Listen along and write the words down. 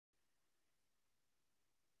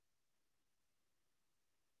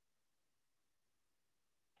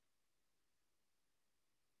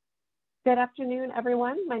Good afternoon,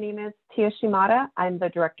 everyone. My name is Tia Shimada. I'm the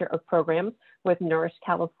Director of Programs with Nourish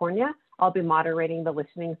California. I'll be moderating the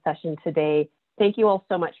listening session today. Thank you all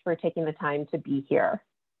so much for taking the time to be here.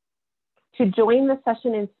 To join the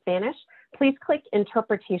session in Spanish, please click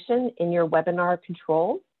Interpretation in your webinar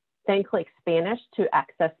controls, then click Spanish to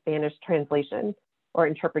access Spanish translation or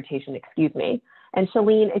interpretation, excuse me. And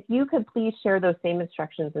Shalene, if you could please share those same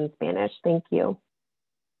instructions in Spanish, thank you.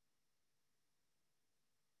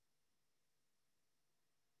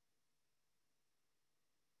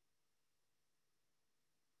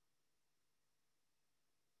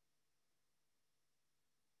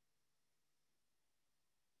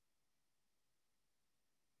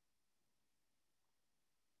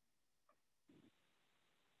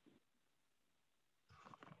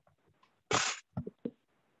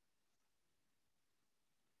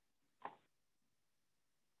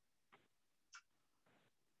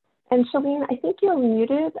 And Shalene, I think you're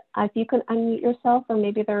muted. If you can unmute yourself, or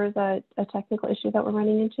maybe there is a technical issue that we're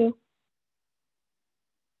running into.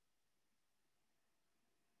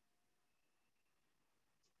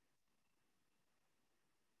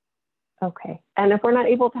 Okay, and if we're not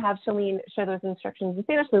able to have Shalene share those instructions in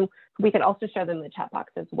Spanish, then we can also share them in the chat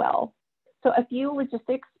box as well. So a few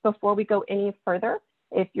logistics before we go any further.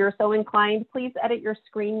 If you're so inclined, please edit your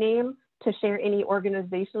screen name to share any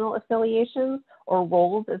organizational affiliations or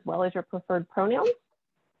roles, as well as your preferred pronouns.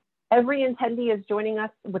 Every attendee is joining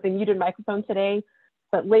us with a muted microphone today,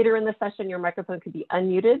 but later in the session, your microphone could be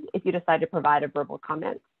unmuted if you decide to provide a verbal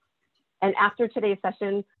comment. And after today's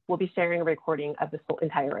session, we'll be sharing a recording of this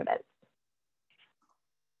entire event.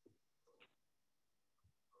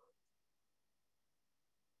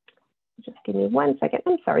 Just give me 1 second.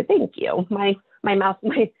 I'm sorry. Thank you. My mouse,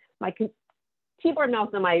 my keyboard mouse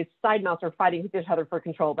and my side mouse are fighting with each other for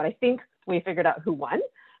control, but I think we figured out who won.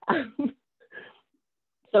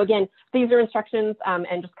 So again, these are instructions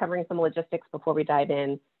and just covering some logistics before we dive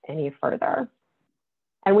in any further.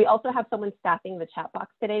 And we also have someone staffing the chat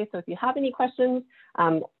box today. So if you have any questions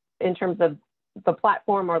in terms of the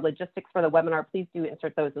platform or logistics for the webinar, please do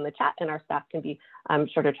insert those in the chat and our staff can be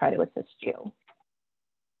sure to try to assist you.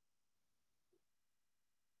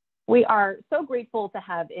 We are so grateful to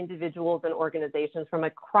have individuals and organizations from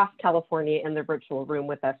across California in the virtual room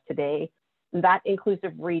with us today. That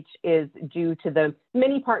inclusive reach is due to the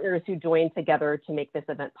many partners who joined together to make this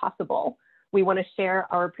event possible. We want to share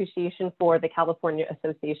our appreciation for the California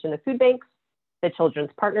Association of Food Banks, the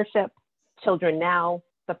Children's Partnership, Children Now,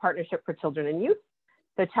 the Partnership for Children and Youth,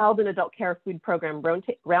 the Child and Adult Care Food Program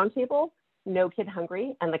Roundtable, No Kid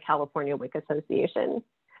Hungry, and the California WIC Association.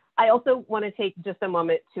 I also want to take just a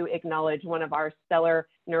moment to acknowledge one of our stellar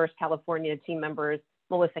Nourish California team members,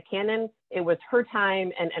 Melissa Cannon. It was her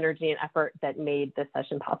time and energy and effort that made this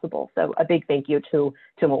session possible. So a big thank you to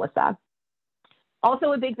Melissa.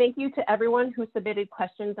 Also a big thank you to everyone who submitted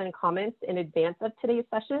questions and comments in advance of today's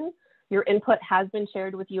session. Your input has been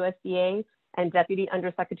shared with USDA, and Deputy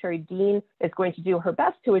Undersecretary Dean is going to do her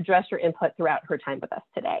best to address your input throughout her time with us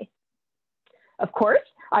today. Of course,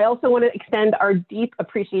 I also want to extend our deep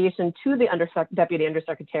appreciation to the Deputy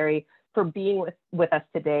Undersecretary for being with us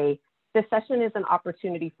today. This session is an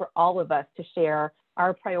opportunity for all of us to share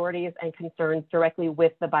our priorities and concerns directly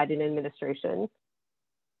with the Biden administration.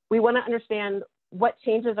 We want to understand what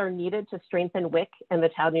changes are needed to strengthen WIC and the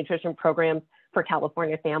child nutrition programs for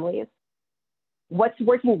California families. What's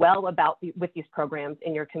working well with these programs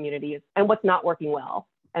in your communities, and what's not working well,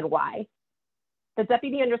 and why? The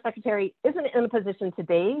Deputy Undersecretary isn't in a position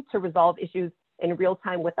today to resolve issues in real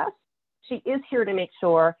time with us. She is here to make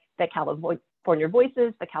sure that California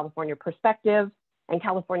voices, the California perspective, and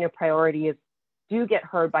California priorities do get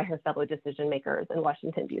heard by her fellow decision makers in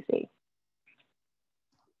Washington, D.C.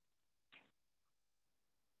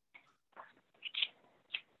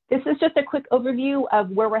 This is just a quick overview of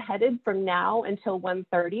where we're headed from now until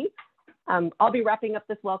 1:30. I'll be wrapping up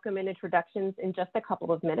this welcome and introductions in just a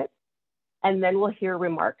couple of minutes, and then we'll hear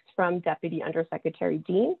remarks from Deputy Undersecretary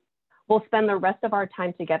Dean. We'll spend the rest of our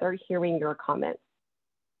time together hearing your comments.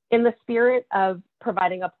 In the spirit of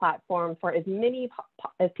providing a platform for as many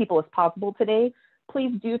people as possible today,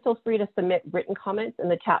 please do feel free to submit written comments in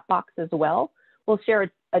the chat box as well. We'll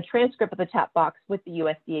share a transcript of the chat box with the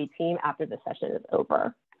USDA team after the session is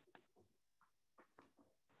over.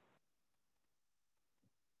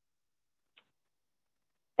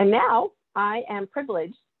 And now I am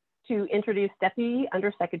privileged to introduce Deputy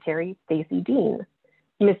Undersecretary Stacy Dean.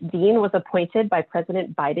 Ms. Dean was appointed by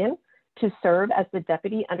President Biden to serve as the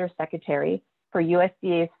Deputy Undersecretary for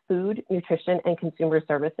USDA's Food, Nutrition, and Consumer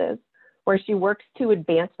Services, where she works to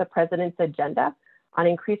advance the President's agenda on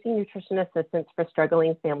increasing nutrition assistance for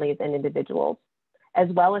struggling families and individuals, as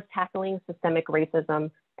well as tackling systemic racism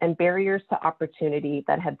and barriers to opportunity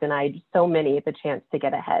that have denied so many the chance to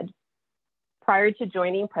get ahead. Prior to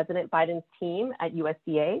joining President Biden's team at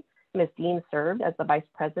USDA, Ms. Dean served as the Vice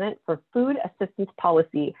President for Food Assistance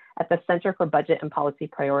Policy at the Center for Budget and Policy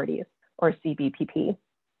Priorities, or CBPP.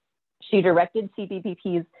 She directed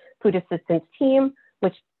CBPP's food assistance team,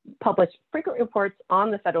 which published frequent reports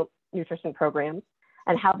on the federal nutrition programs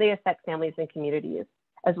and how they affect families and communities,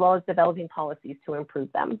 as well as developing policies to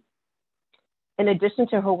improve them. In addition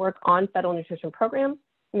to her work on federal nutrition programs,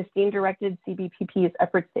 Ms. Dean directed CBPP's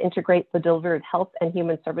efforts to integrate the delivered health and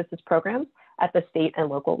human services programs at the state and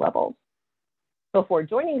local levels. Before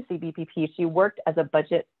joining CBPP, she worked as a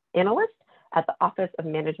budget analyst at the Office of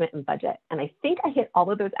Management and Budget. And I think I hit all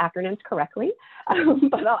of those acronyms correctly,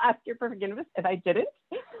 but I'll ask your forgiveness if I didn't.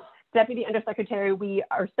 Deputy Undersecretary, we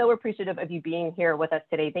are so appreciative of you being here with us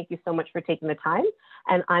today. Thank you so much for taking the time.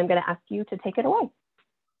 And I'm going to ask you to take it away.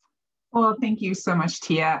 Well, thank you so much,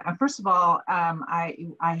 Tia. First of all, I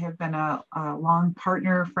have been a long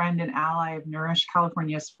partner, friend, and ally of Nourish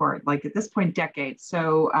California's for, like, at this point, decades.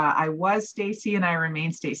 So I was Stacy and I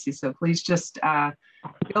remain Stacy. So please just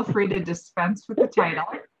feel free to dispense with the title.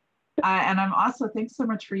 And I'm also, thanks so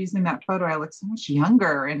much for using that photo. I look so much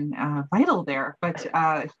younger and vital there, but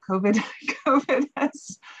COVID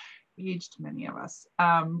has aged many of us.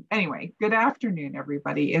 Anyway, good afternoon,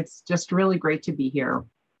 everybody. It's just really great to be here.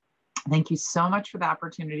 Thank you so much for the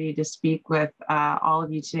opportunity to speak with all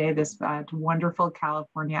of you today, this wonderful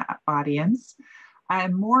California audience,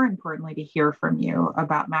 and more importantly, to hear from you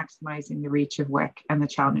about maximizing the reach of WIC and the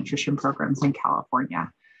child nutrition programs in California.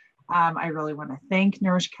 I really want to thank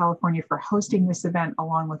Nourish California for hosting this event,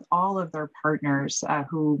 along with all of their partners,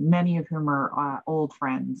 many of whom are old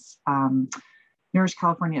friends. Nourish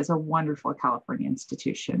California is a wonderful California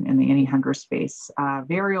institution in the anti-hunger space.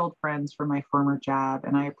 Very old friends from my former job,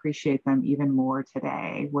 and I appreciate them even more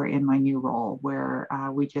today. We're in my new role where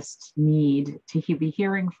we just need to be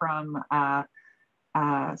hearing from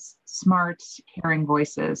smart, caring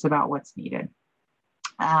voices about what's needed.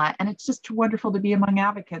 And it's just wonderful to be among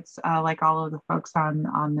advocates like all of the folks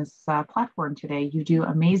on this platform today. You do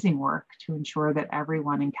amazing work to ensure that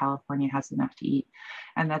everyone in California has enough to eat.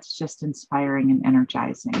 And that's just inspiring and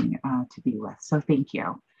energizing to be with. So thank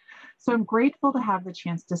you. So I'm grateful to have the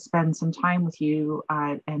chance to spend some time with you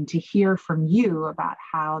and to hear from you about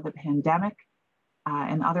how the pandemic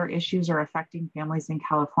and other issues are affecting families in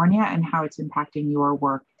California and how it's impacting your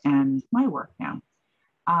work and my work now.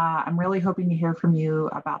 I'm really hoping to hear from you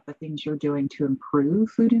about the things you're doing to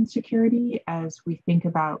improve food insecurity as we think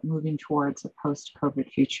about moving towards a post-COVID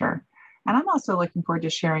future. And I'm also looking forward to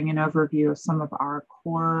sharing an overview of some of our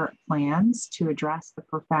core plans to address the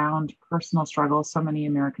profound personal struggles so many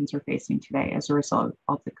Americans are facing today as a result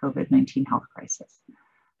of the COVID-19 health crisis.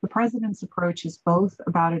 The president's approach is both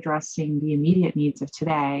about addressing the immediate needs of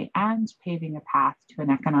today and paving a path to an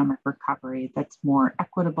economic recovery that's more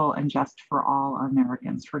equitable and just for all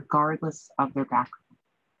Americans, regardless of their background.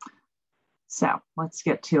 So let's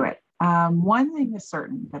get to it. One thing is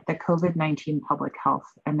certain, that the COVID-19 public health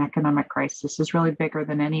and economic crisis is really bigger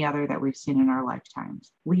than any other that we've seen in our lifetimes,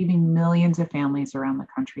 leaving millions of families around the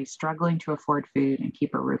country struggling to afford food and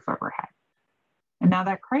keep a roof overhead. And now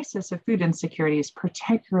that crisis of food insecurity is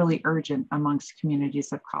particularly urgent amongst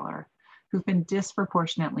communities of color who've been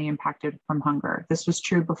disproportionately impacted from hunger. This was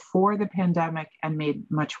true before the pandemic and made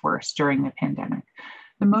much worse during the pandemic.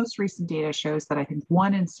 The most recent data shows that I think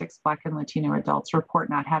 1 in 6 Black and Latino adults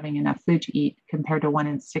report not having enough food to eat compared to 1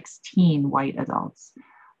 in 16 white adults.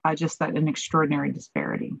 Just that an extraordinary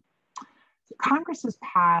disparity. Congress has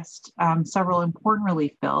passed several important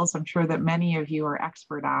relief bills, I'm sure that many of you are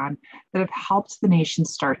expert on, that have helped the nation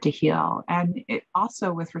start to heal. And it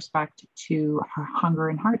also, with respect to hunger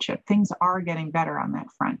and hardship, things are getting better on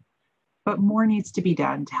that front. But more needs to be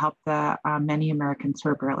done to help the many Americans who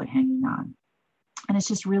are barely hanging on. And it's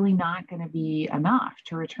just really not going to be enough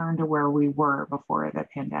to return to where we were before the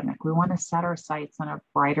pandemic. We want to set our sights on a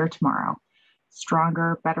brighter tomorrow,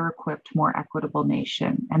 stronger, better equipped, more equitable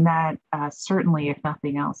nation. And that certainly, if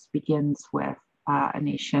nothing else, begins with a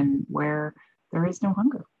nation where there is no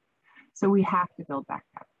hunger. So we have to build back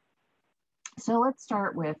up. So let's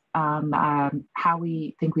start with how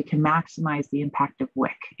we think we can maximize the impact of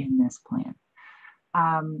WIC in this plan.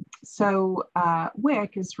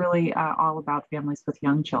 WIC is really all about families with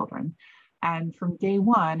young children. And from day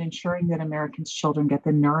one, ensuring that Americans' children get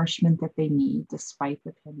the nourishment that they need despite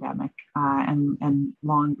the pandemic and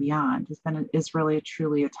long beyond is really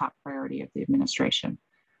truly a top priority of the administration.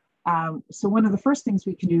 So one of the first things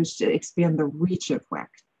we can do is to expand the reach of WIC.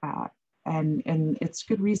 And it's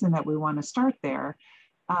good reason that we want to start there.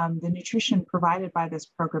 The nutrition provided by this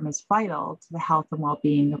program is vital to the health and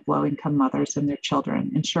well-being of low-income mothers and their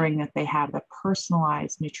children, ensuring that they have the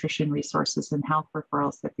personalized nutrition resources and health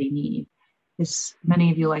referrals that they need. As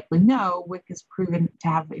many of you likely know, WIC is proven to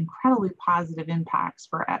have incredibly positive impacts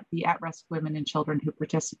for the at-risk women and children who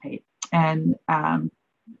participate. And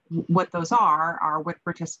what those are WIC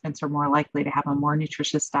participants are more likely to have a more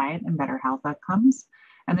nutritious diet and better health outcomes.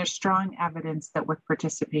 And there's strong evidence that WIC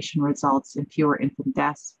participation results in fewer infant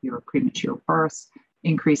deaths, fewer premature births,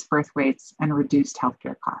 increased birth weights, and reduced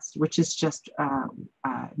healthcare costs, which is just an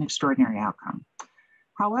extraordinary outcome.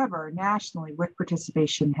 However, nationally, WIC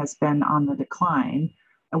participation has been on the decline.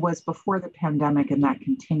 It was before the pandemic, and that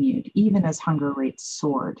continued, even as hunger rates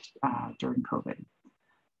soared during COVID.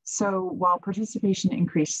 So while participation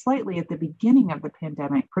increased slightly at the beginning of the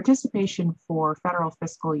pandemic, participation for federal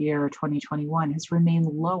fiscal year 2021 has remained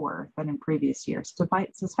lower than in previous years,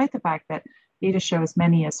 despite the fact that data shows as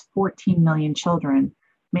many as 14 million children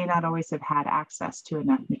may not always have had access to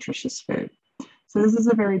enough nutritious food. So this is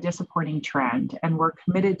a very disappointing trend, and we're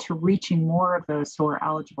committed to reaching more of those who are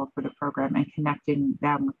eligible for the program and connecting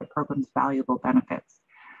them with the program's valuable benefits.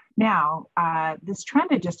 Now, this trend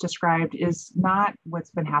I just described is not what's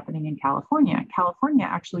been happening in California. California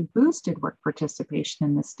actually boosted WIC participation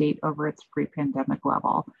in the state over its pre-pandemic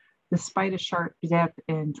level. Despite a sharp dip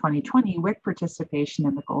in 2020, WIC participation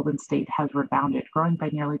in the Golden State has rebounded, growing by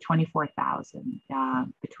nearly 24,000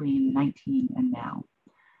 between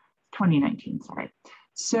 2019, sorry.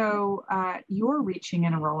 So you're reaching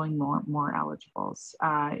and enrolling more eligibles.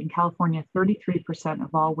 In California, 33%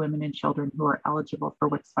 of all women and children who are eligible for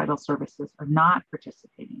WIC's vital services are not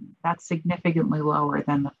participating. That's significantly lower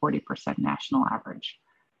than the 40% national average.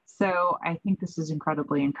 So I think this is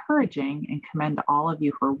incredibly encouraging and commend all of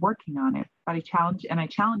you who are working on it. But I challenge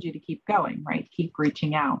you to keep going, right? Keep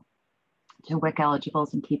reaching out to WIC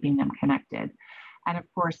eligibles and keeping them connected. And of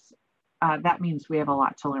course, that means we have a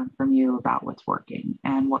lot to learn from you about what's working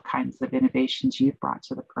and what kinds of innovations you've brought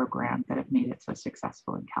to the program that have made it so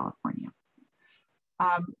successful in California.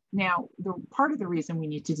 Now, part of the reason we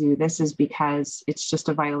need to do this is because it's just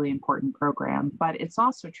a vitally important program, but it's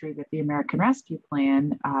also true that the American Rescue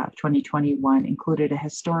Plan of 2021 included a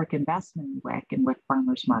historic investment in WIC and WIC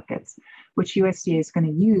farmers markets, which USDA is going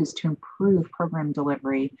to use to improve program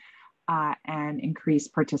delivery and increase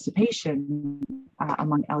participation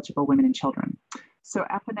among eligible women and children. So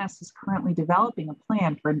FNS is currently developing a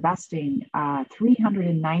plan for investing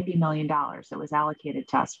 $390 million that was allocated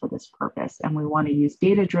to us for this purpose. And we want to use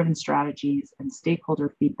data-driven strategies and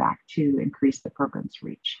stakeholder feedback to increase the program's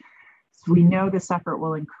reach. So we know this effort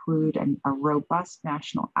will include a robust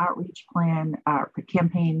national outreach plan,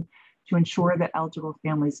 campaign to ensure that eligible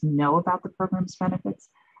families know about the program's benefits.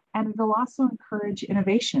 And it'll also encourage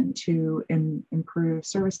innovation to improve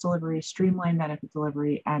service delivery, streamline benefit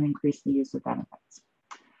delivery, and increase the use of benefits.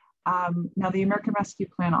 Now, the American Rescue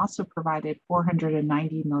Plan also provided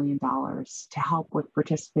 $490 million to help with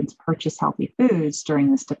participants purchase healthy foods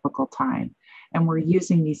during this difficult time. And we're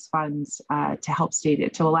using these funds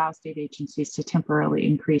to allow state agencies to temporarily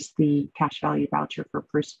increase the cash value voucher for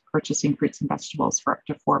purchasing fruits and vegetables for up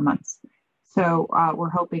to 4 months. So we're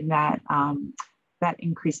hoping that that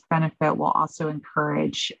increased benefit will also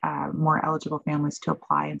encourage more eligible families to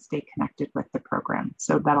apply and stay connected with the program.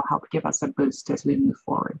 So that'll help give us a boost as we move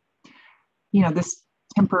forward. You know, this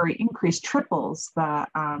temporary increase triples the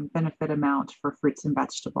benefit amount for fruits and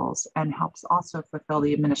vegetables and helps also fulfill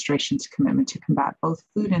the administration's commitment to combat both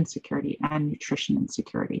food insecurity and nutrition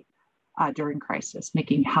insecurity during crisis,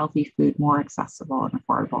 making healthy food more accessible and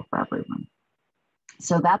affordable for everyone.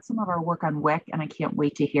 So that's some of our work on WIC, and I can't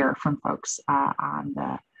wait to hear from folks on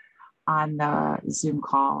the Zoom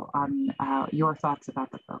call on your thoughts about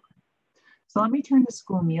the program. So let me turn to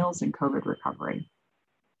school meals and COVID recovery.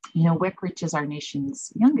 You know, WIC reaches our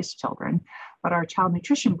nation's youngest children, but our child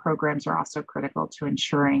nutrition programs are also critical to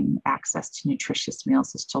ensuring access to nutritious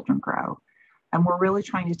meals as children grow. And we're really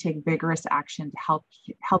trying to take vigorous action to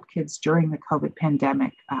help kids during the COVID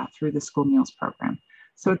pandemic through the school meals program.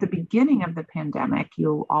 So at the beginning of the pandemic,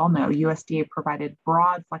 you all know USDA provided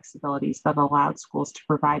broad flexibilities that allowed schools to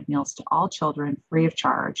provide meals to all children free of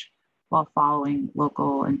charge while following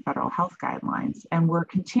local and federal health guidelines. And we're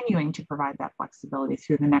continuing to provide that flexibility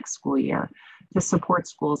through the next school year to support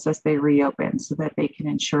schools as they reopen so that they can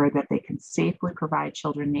ensure that they can safely provide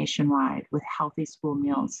children nationwide with healthy school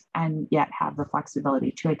meals and yet have the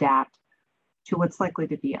flexibility to adapt to what's likely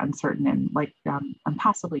to be uncertain and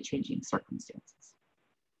possibly changing circumstances.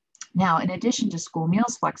 Now, in addition to school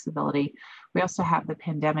meals flexibility, we also have the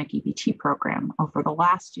pandemic EBT program. Over the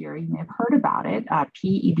last year, you may have heard about it,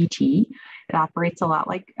 PEBT. It operates a lot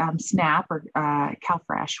like SNAP or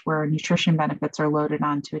CalFresh, where nutrition benefits are loaded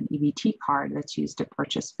onto an EBT card that's used to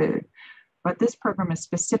purchase food. But this program is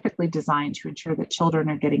specifically designed to ensure that children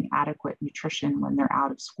are getting adequate nutrition when they're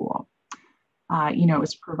out of school. It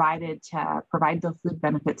was provided to provide the food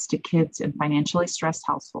benefits to kids in financially stressed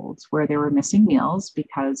households where they were missing meals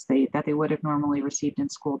because they would have normally received in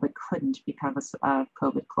school but couldn't because of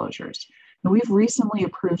COVID closures. And we've recently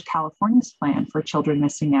approved California's plan for children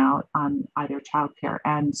missing out on either childcare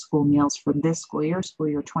and school meals for this school year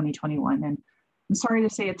 2021. And I'm sorry to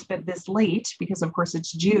say it's been this late because, of course,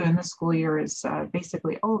 it's June. The school year is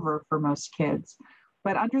basically over for most kids.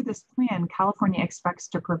 But under this plan, California expects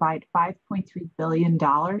to provide $5.3 billion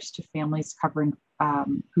to families covering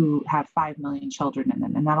who have 5 million children in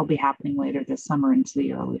them. And that'll be happening later this summer into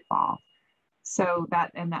the early fall. So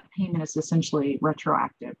that payment is essentially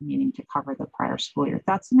retroactive, meaning to cover the prior school year.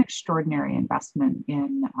 That's an extraordinary investment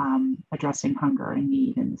in addressing hunger and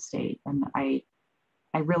need in the state. And I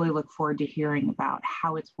really look forward to hearing about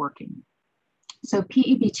how it's working. So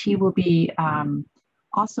PEBT will be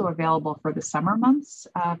also available for the summer months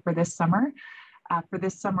for this summer. For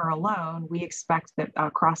this summer alone, we expect that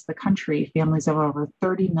across the country, families of over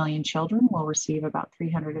 30 million children will receive about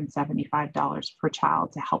 $375 per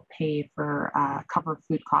child to help pay for cover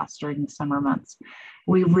food costs during the summer months.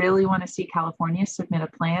 We really want to see California submit a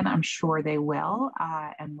plan. I'm sure they will.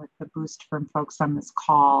 And with the boost from folks on this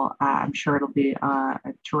call, I'm sure it'll be a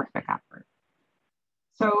terrific effort.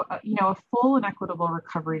 So, a full and equitable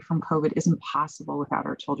recovery from COVID isn't possible without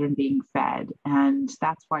our children being fed. And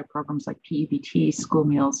that's why programs like PEBT, school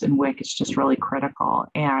meals, and WIC is just really critical.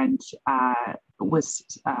 And was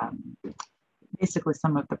basically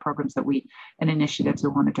some of the programs and initiatives we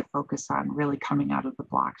wanted to focus on really coming out of the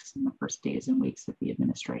blocks in the first days and weeks of the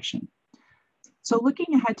administration. So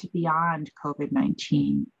looking ahead to beyond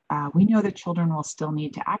COVID-19, we know that children will still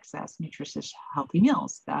need to access nutritious, healthy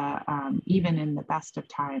meals. Even in the best of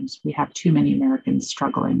times, we have too many Americans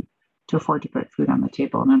struggling to afford to put food on the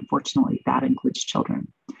table. And unfortunately, that includes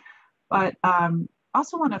children. But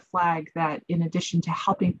also want to flag that in addition to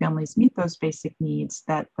helping families meet those basic needs,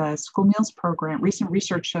 that the school meals program, recent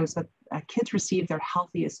research shows that kids receive their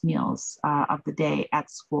healthiest meals of the day at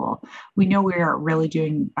school. We know we are really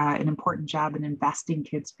doing an important job in investing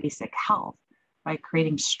kids' basic health by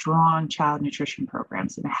creating strong child nutrition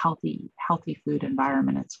programs in a healthy food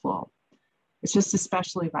environment at school. It's just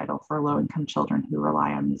especially vital for low-income children who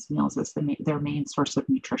rely on these meals as their main source of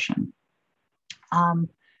nutrition.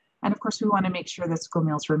 And of course, we want to make sure that school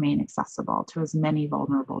meals remain accessible to as many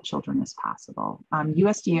vulnerable children as possible.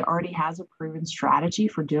 USDA already has a proven strategy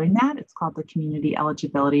for doing that. It's called the Community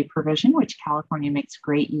Eligibility Provision, which California makes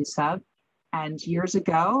great use of. And years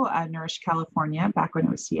ago, Nourish California, back when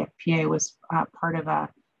it was CFPA, was part of a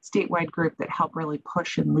statewide group that helped really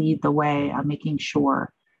push and lead the way on making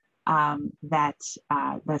sure that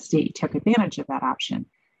the state took advantage of that option.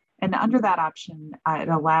 And under that option, it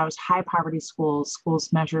allows high poverty schools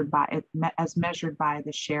measured by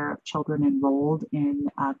the share of children enrolled in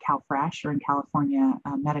CalFresh or in California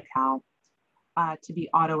Medi-Cal to be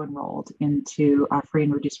auto-enrolled into free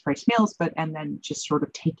and reduced price meals, and then just sort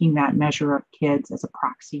of taking that measure of kids as a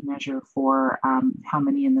proxy measure for how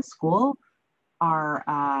many in the school are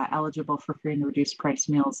eligible for free and reduced price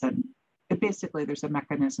meals. And basically, there's a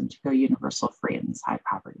mechanism to go universal free in these high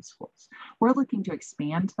poverty schools. We're looking to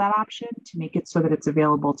expand that option to make it so that it's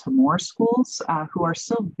available to more schools who are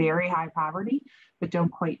still very high poverty, but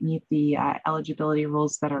don't quite meet the eligibility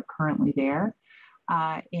rules that are currently there.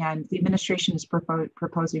 And the administration is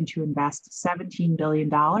proposing to invest $17 billion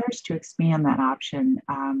to expand that option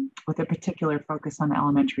with a particular focus on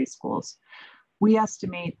elementary schools. We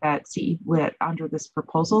estimate that under this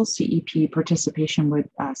proposal, CEP participation would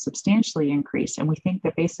substantially increase. And we think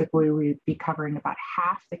that basically we'd be covering about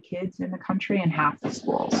half the kids in the country and half the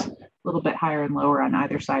schools, a little bit higher and lower on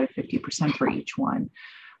either side of 50% for each one.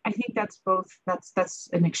 I think that's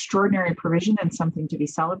an extraordinary provision and something to be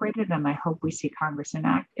celebrated. And I hope we see Congress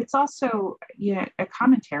enact. It's also a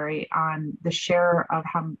commentary on the share of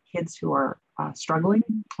how kids who are struggling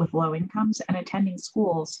with low incomes and attending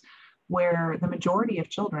schools where the majority of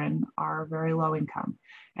children are very low income.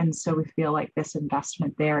 And so we feel like this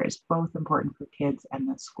investment there is both important for kids and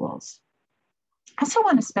the schools. I also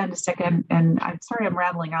want to spend a second, and I'm sorry I'm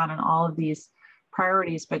rattling on all of these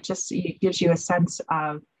priorities, but just it gives you a sense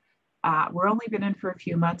of We're only been in for a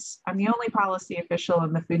few months. I'm the only policy official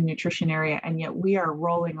in the food and nutrition area, and yet we are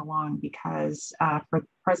rolling along because for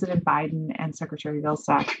President Biden and Secretary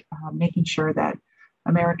Vilsack, making sure that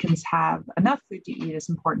Americans have enough food to eat is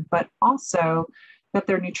important, but also that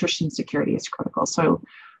their nutrition security is critical. So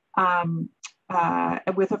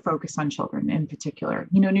with a focus on children in particular.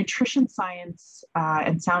 You know, nutrition science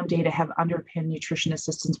and sound data have underpinned nutrition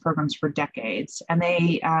assistance programs for decades, and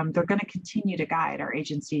they're going to continue to guide our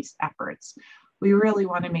agency's efforts. We really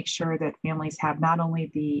want to make sure that families have not only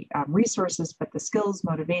the resources, but the skills,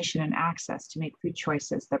 motivation, and access to make food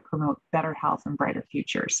choices that promote better health and brighter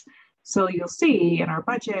futures. So you'll see in our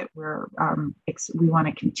budget, we want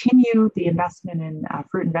to continue the investment in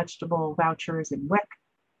fruit and vegetable vouchers and WIC.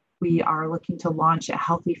 We are looking to launch a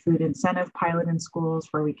healthy food incentive pilot in schools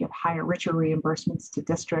where we give higher, richer reimbursements to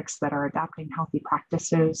districts that are adopting healthy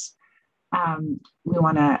practices. We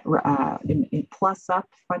want to plus up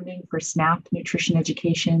funding for SNAP nutrition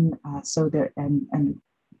education and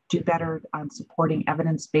do better on supporting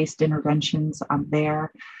evidence-based interventions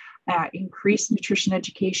there. Increase nutrition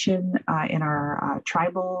education in our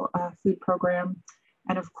tribal food program.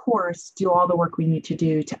 And of course, do all the work we need to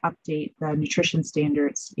do to update the nutrition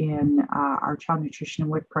standards in our child nutrition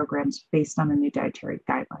and WIC programs based on the new dietary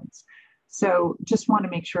guidelines. So just want to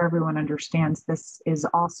make sure everyone understands this is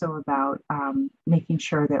also about making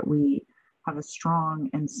sure that we have a strong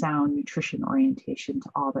and sound nutrition orientation to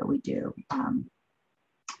all that we do.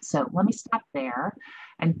 So let me stop there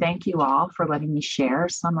and thank you all for letting me share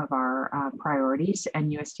some of our priorities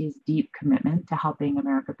and USDA's deep commitment to helping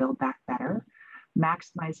America build back better,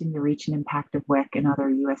 maximizing the reach and impact of WIC and other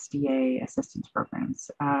USDA assistance programs.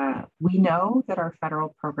 We know that our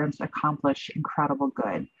federal programs accomplish incredible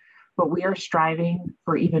good, but we are striving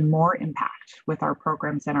for even more impact with our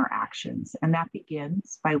programs and our actions. And that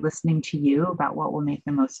begins by listening to you about what will make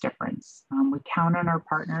the most difference. We count on our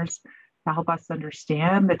partners to help us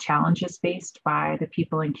understand the challenges faced by the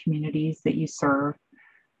people and communities that you serve.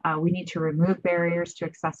 We need to remove barriers to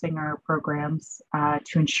accessing our programs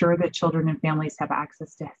to ensure that children and families have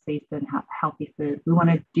access to safe and healthy food. We want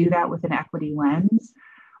to do that with an equity lens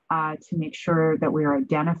to make sure that we are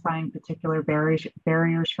identifying particular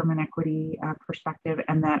barriers from an equity perspective,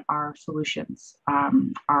 and that our solutions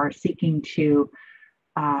are seeking to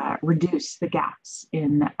reduce the gaps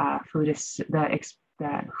in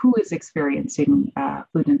who is experiencing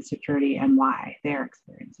food insecurity and why they're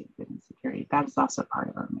experiencing food insecurity. That is also part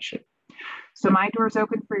of our mission. So my door is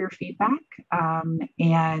open for your feedback,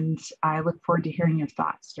 and I look forward to hearing your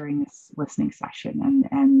thoughts during this listening session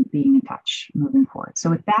and being in touch moving forward. So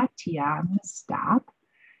with that, Tia, I'm going to stop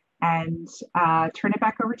and turn it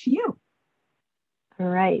back over to you. All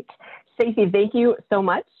right. Stacy, thank you so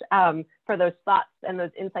much for those thoughts and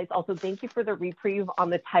those insights. Also, thank you for the reprieve on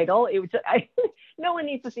the title. It was just, no one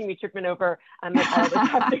needs to see me tripping over the title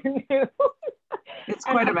this afternoon. It's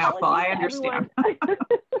quite a mouthful, I understand.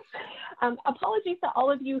 Apologies to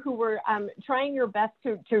all of you who were trying your best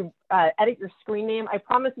to edit your screen name. I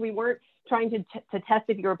promise we weren't trying to test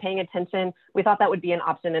if you were paying attention. We thought that would be an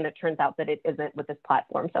option, and it turns out that it isn't with this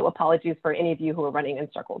platform. So apologies for any of you who are running in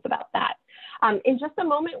circles about that. In just a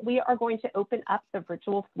moment, we are going to open up the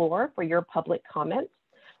virtual floor for your public comments.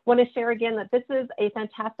 I want to share again that this is a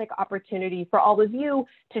fantastic opportunity for all of you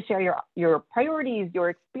to share your priorities, your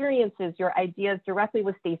experiences, your ideas directly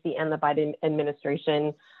with Stacy and the Biden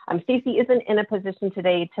administration. Stacy isn't in a position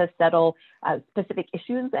today to settle specific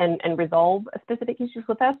issues and resolve specific issues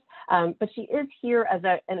with us, but she is here as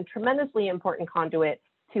a tremendously important conduit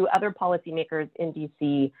to other policymakers in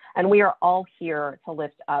DC, and we are all here to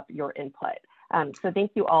lift up your input. So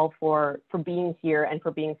thank you all for being here and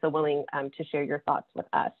for being so willing to share your thoughts with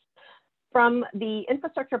us. From the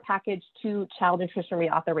infrastructure package to child nutrition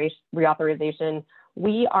reauthorization,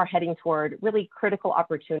 we are heading toward really critical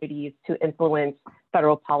opportunities to influence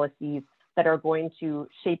federal policies that are going to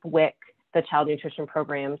shape WIC, the child nutrition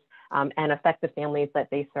programs, and affect the families that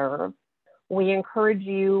they serve. We encourage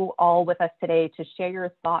you all with us today to share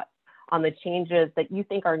your thoughts on the changes that you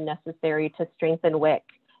think are necessary to strengthen WIC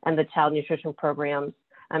and the child nutrition programs,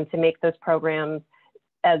 to make those programs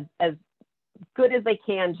as good as they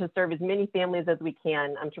can to serve as many families as we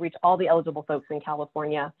can, to reach all the eligible folks in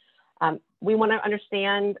California. We want to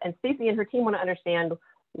understand, and Stacy and her team want to understand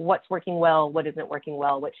what's working well, what isn't working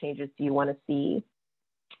well, what changes do you want to see.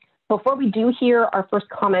 Before we do hear our first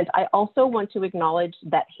comment, I also want to acknowledge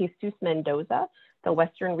that Jesus Mendoza, the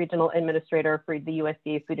Western Regional Administrator for the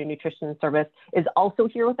USDA Food and Nutrition Service, is also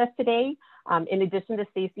here with us today. In addition to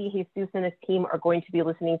Stacy, Jesus and his team are going to be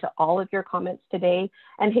listening to all of your comments today.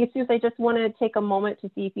 And Jesus, I just want to take a moment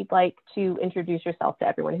to see if you'd like to introduce yourself to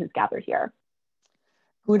everyone who's gathered here.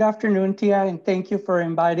 Good afternoon, Tia, and thank you for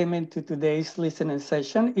inviting me to today's listening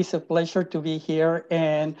session. It's a pleasure to be here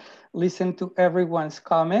and listen to everyone's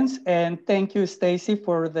comments. And thank you, Stacy,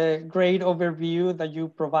 for the great overview that you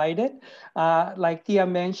provided. Like Tia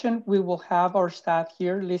mentioned, we will have our staff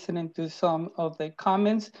here listening to some of the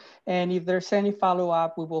comments. And if there's any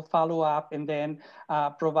follow-up, we will follow up and then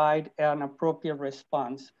provide an appropriate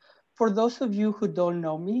response. For those of you who don't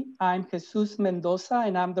know me, I'm Jesus Mendoza,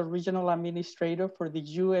 and I'm the Regional Administrator for the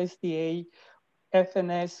USDA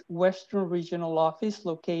FNS Western Regional Office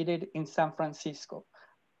located in San Francisco.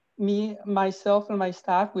 Myself, and my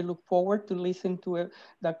staff, we look forward to listen to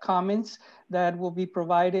the comments that will be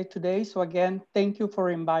provided today. So again, thank you for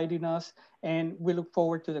inviting us, and we look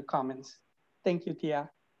forward to the comments. Thank you, Tia.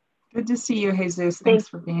 Good to see you, Jesus. Thanks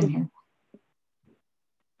for being here.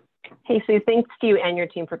 Hey, Sue, thanks to you and your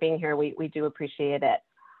team for being here. We do appreciate it.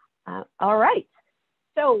 All right.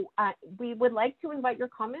 So we would like to invite your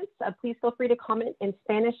comments. Please feel free to comment in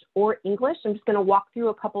Spanish or English. I'm just going to walk through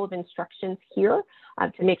a couple of instructions here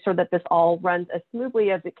to make sure that this all runs as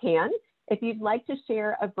smoothly as it can. If you'd like to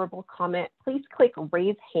share a verbal comment, please click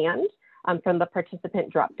raise hand from the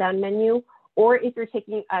participant drop-down menu. Or if you're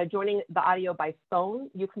joining the audio by phone,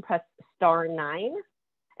 you can press *9.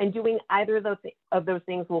 And doing either of those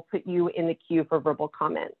things will put you in the queue for verbal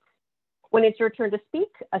comments. When it's your turn to speak,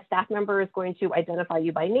 a staff member is going to identify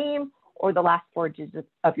you by name or the last 4 digits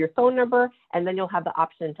of your phone number, and then you'll have the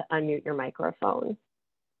option to unmute your microphone.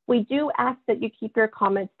 We do ask that you keep your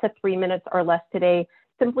comments to 3 minutes or less today,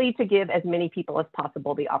 simply to give as many people as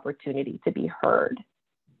possible the opportunity to be heard.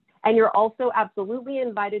 And you're also absolutely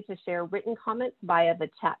invited to share written comments via the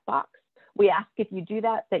chat box. We ask if you do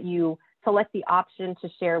that you select the option to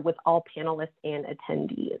share with all panelists and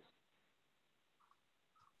attendees.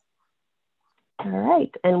 All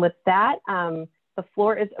right, and with that, the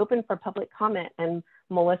floor is open for public comment, and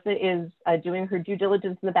Melissa is doing her due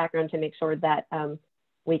diligence in the background to make sure that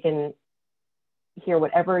we can hear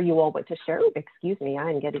whatever you all want to share. Excuse me,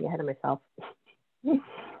 I'm getting ahead of myself.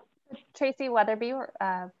 Tracy Weatherby, you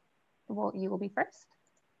will be first.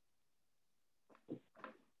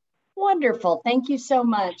 Wonderful. Thank you so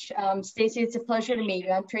much. Stacy, it's a pleasure to meet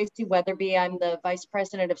you. I'm Tracy Weatherby. I'm the Vice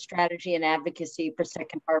President of Strategy and Advocacy for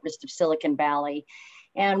Second Harvest of Silicon Valley.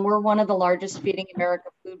 And we're one of the largest Feeding America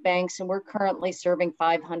food banks, and we're currently serving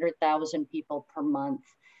 500,000 people per month.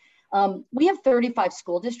 We have 35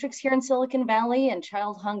 school districts here in Silicon Valley, and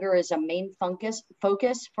child hunger is a main focus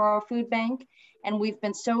for our food bank. And we've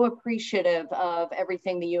been so appreciative of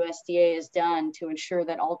everything the USDA has done to ensure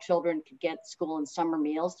that all children could get school and summer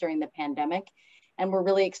meals during the pandemic. And we're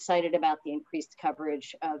really excited about the increased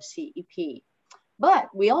coverage of CEP. But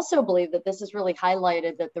we also believe that this has really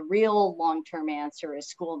highlighted that the real long-term answer is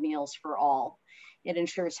school meals for all. It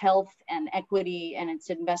ensures health and equity, and it's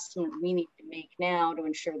an investment we need to make now to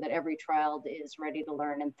ensure that every child is ready to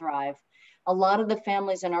learn and thrive. A lot of the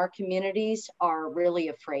families in our communities are really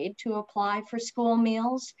afraid to apply for school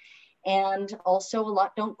meals. And also a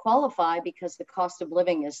lot don't qualify because the cost of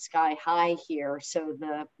living is sky high here. So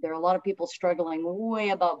there are a lot of people struggling way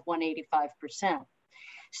above 185%.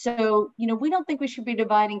 So, we don't think we should be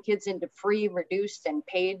dividing kids into free, reduced, and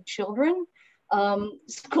paid children.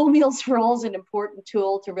 School Meals for All is an important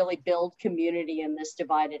tool to really build community in this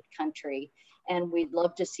divided country. And we'd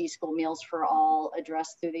love to see School Meals for All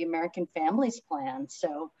addressed through the American Families Plan.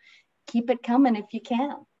 So keep it coming if you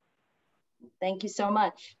can. Thank you so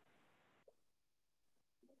much.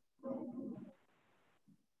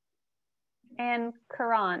 And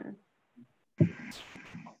Karan.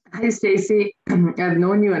 Hi, Stacy. I've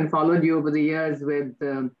known you and followed you over the years with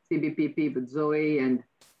CBPP, with Zoe, and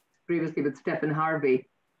previously with Stephen Harvey,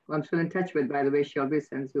 who I'm still in touch with, by the way. She always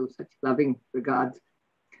sends you such loving regards.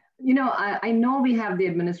 I know we have the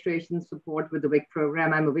administration support with the WIC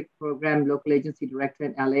program. I'm a WIC program local agency director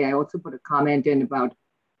in LA. I also put a comment in about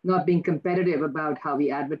not being competitive about how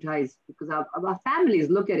we advertise, because our families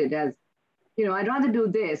look at it as, I'd rather do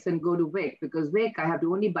this and go to WIC, because WIC, I have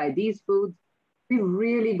to only buy these foods. We've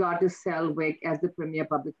really got to sell WIC as the premier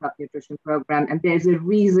public health nutrition program, and there's a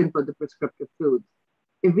reason for the prescriptive foods.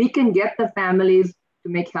 If we can get the families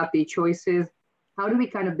to make healthy choices, how do we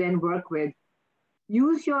kind of then work with,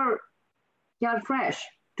 use your CalFresh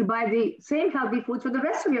to buy the same healthy foods for the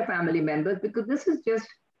rest of your family members, because this is just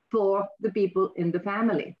for the people in the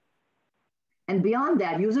family. And beyond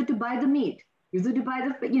that, use it to buy the meat, use it to buy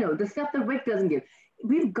the stuff that WIC doesn't give.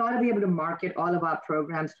 We've got to be able to market all of our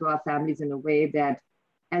programs to our families in a way that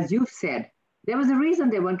as you've said, there was a reason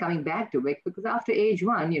they weren't coming back to WIC, because after age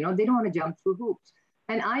 1, you know, they don't want to jump through hoops.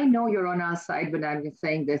 And I know you're on our side when I'm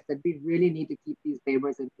saying this, that we really need to keep these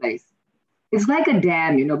waivers in place. It's like a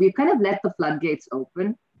dam, you know, we kind of let the floodgates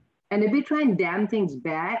open. And if we try and dam things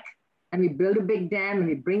back, and we build a big dam and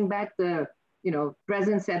we bring back the, you know,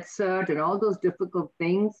 presence at cert and all those difficult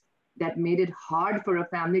things that made it hard for a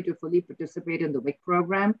family to fully participate in the WIC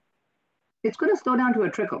program, it's going to slow down to a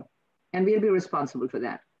trickle, and we'll be responsible for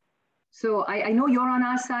that. So I know you're on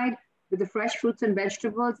our side with the fresh fruits and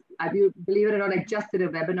vegetables. Believe it or not, I just did a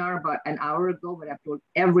webinar about an hour ago where I've told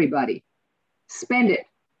everybody, spend it.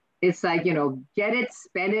 It's like, you know, get it,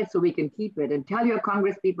 spend it so we can keep it, and tell your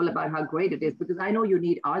Congress people about how great it is, because I know you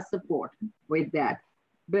need our support with that.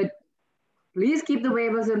 But please keep the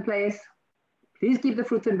waivers in place. Please keep the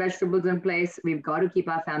fruits and vegetables in place. We've got to keep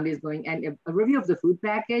our families going. And a review of the food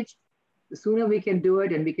package, the sooner we can do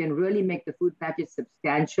it and we can really make the food package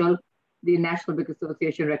substantial. The National WIC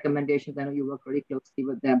Association recommendations, I know you work very closely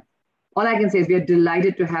with them. All I can say is we are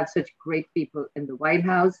delighted to have such great people in the White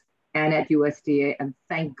House and at USDA, and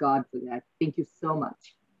thank God for that. Thank you so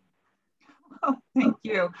much. Oh, thank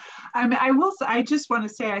you. I just want to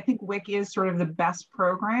say, I think WIC is sort of the best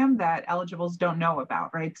program that eligibles don't know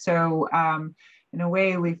about, right? So in a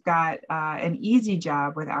way, we've got an easy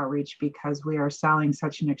job with outreach because we are selling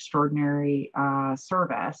such an extraordinary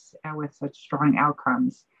service and with such strong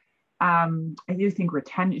outcomes. I do think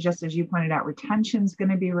retention, just as you pointed out, retention is going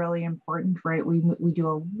to be really important, right? We do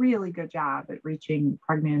a really good job at reaching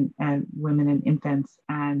pregnant and women and infants.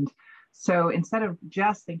 And so instead of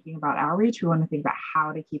just thinking about outreach, we want to think about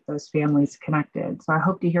how to keep those families connected. So I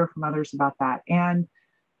hope to hear from others about that. And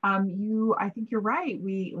I think you're right.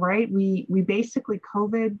 We basically,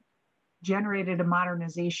 COVID generated a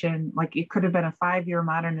modernization, like it could have been a 5-year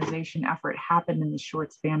modernization effort, happened in the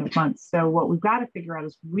short span of months. So what we've got to figure out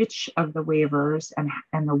is which of the waivers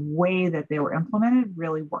and the way that they were implemented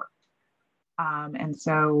really worked. And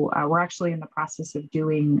so we're actually in the process of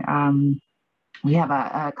doing, we have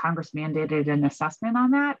a Congress mandated an assessment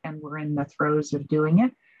on that, and we're in the throes of doing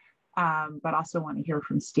it. But also want to hear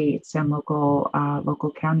from states and local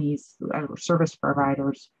counties, service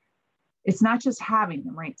providers. It's not just having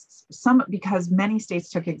them, right? Because many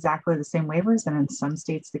states took exactly the same waivers, and in some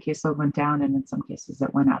states the caseload went down, and in some cases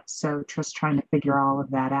it went up. So just trying to figure all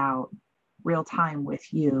of that out real time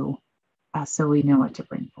with you, so we know what to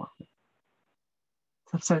bring forward.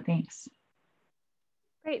 So thanks.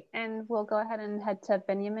 Great, and we'll go ahead and head to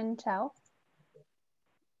Benjamin Chow.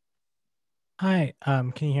 Hi,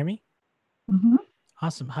 can you hear me? Mm-hmm.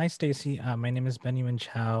 Awesome. Hi, Stacy. My name is Benjamin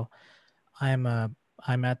Chow.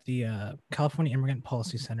 I'm at the California Immigrant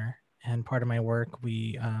Policy Center, and part of my work,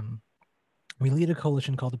 we lead a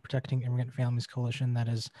coalition called the Protecting Immigrant Families Coalition that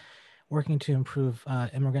is working to improve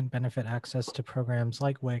immigrant benefit access to programs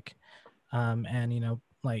like WIC, and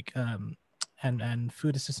and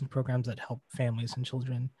food assistance programs that help families and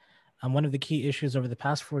children. One of the key issues over the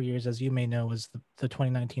past 4 years, as you may know, is the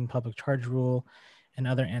 2019 public charge rule and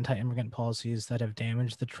other anti-immigrant policies that have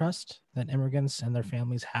damaged the trust that immigrants and their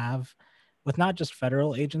families have with not just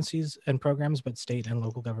federal agencies and programs, but state and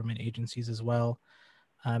local government agencies as well.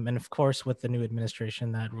 And of course, with the new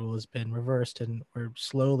administration, that rule has been reversed, and we're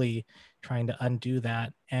slowly trying to undo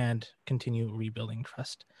that and continue rebuilding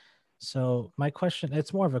trust. So my question,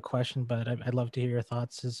 it's more of a question, but I'd love to hear your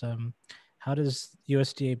thoughts, is how does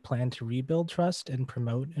USDA plan to rebuild trust and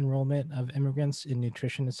promote enrollment of immigrants in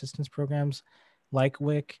nutrition assistance programs like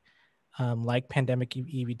WIC, like pandemic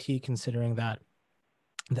EBT, considering that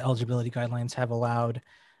the eligibility guidelines have allowed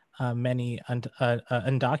many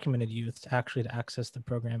undocumented youth to actually access the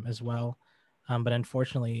program as well. But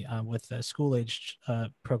unfortunately, with the school-aged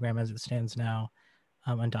program as it stands now,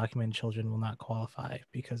 undocumented children will not qualify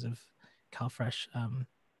because of CalFresh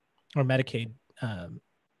or Medicaid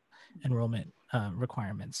enrollment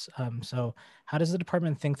requirements. So how does the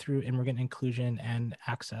department think through immigrant inclusion and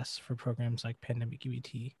access for programs like Pandemic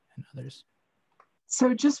EBT and others?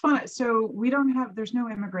 So there's no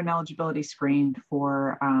immigrant eligibility screened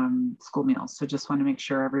for school meals. So just want to make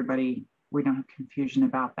sure we don't have confusion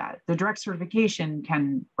about that. The direct certification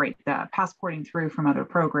can, right, the passporting through from other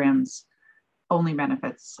programs only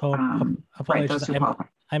benefits. Right, those who qualify.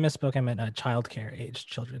 I misspoke. I meant childcare aged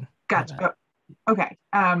children. Gotcha. Okay.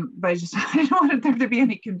 But I don't want there to be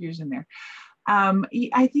any confusion there.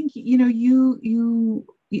 I think,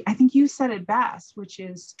 I think you said it best, which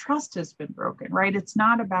is trust has been broken, right? It's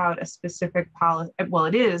not about a specific policy. Well,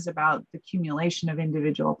 it is about the accumulation of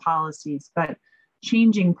individual policies, but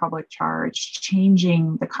changing public charge,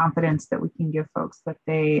 changing the confidence that we can give folks that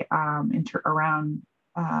they around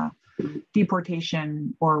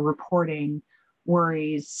deportation or reporting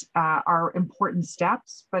worries are important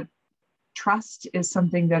steps, but trust is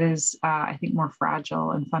something that is, I think, more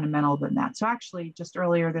fragile and fundamental than that. So actually, just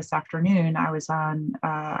earlier this afternoon, I was on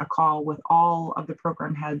a call with all of the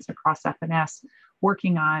program heads across FNS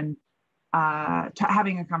working on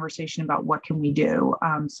having a conversation about what can we do.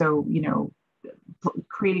 So, you know,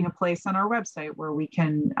 creating a place on our website where we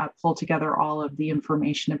can pull together all of the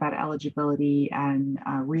information about eligibility and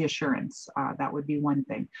reassurance. That would be one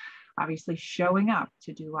thing. Obviously, showing up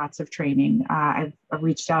to do lots of training. I've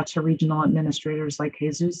reached out to regional administrators like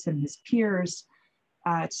Jesus and his peers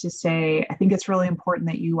to say, I think it's really important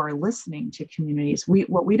that you are listening to communities.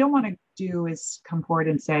 What we don't want to do is come forward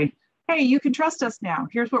and say, hey, you can trust us now.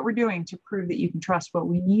 Here's what we're doing to prove that you can trust. What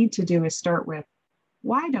we need to do is start with,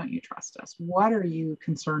 why don't you trust us? What are you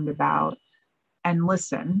concerned about? And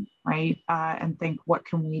listen, right? And think, what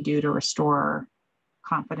can we do to restore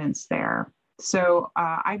confidence there? So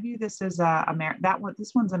I view this as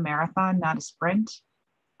this one's a marathon, not a sprint,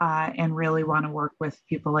 and really want to work with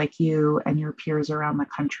people like you and your peers around the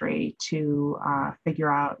country to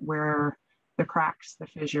figure out where the cracks, the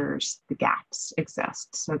fissures, the gaps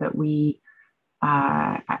exist, so that we.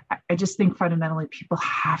 I just think fundamentally people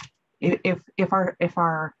have. If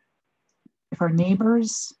our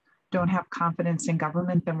neighbors don't have confidence in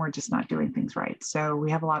government, then we're just not doing things right. So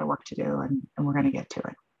we have a lot of work to do, and we're going to get to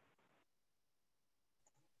it.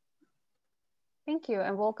 Thank you.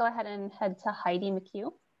 And we'll go ahead and head to Heidi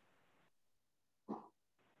McHugh.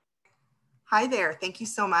 Hi there. Thank you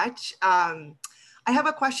so much. I have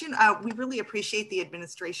a question. We really appreciate the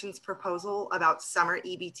administration's proposal about summer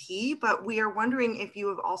EBT, but we are wondering if you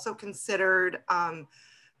have also considered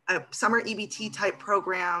a summer EBT type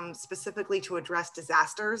program specifically to address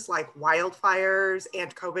disasters like wildfires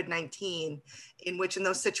and COVID-19, in which in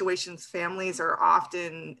those situations, families are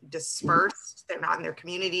often dispersed. They're not in their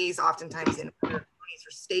communities, oftentimes in other counties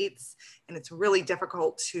or states, and it's really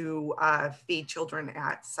difficult to feed children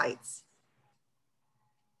at sites.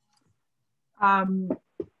 I'm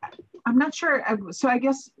not sure. So I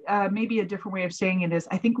guess maybe a different way of saying it is,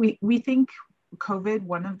 I think we think COVID,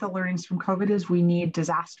 one of the learnings from COVID is we need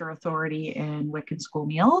disaster authority in WIC and school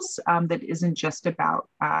meals that isn't just about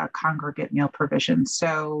congregate meal provision.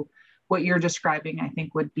 So what you're describing, I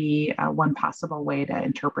think, would be one possible way to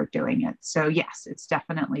interpret doing it. So yes, it's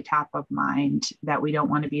definitely top of mind that we don't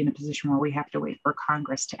want to be in a position where we have to wait for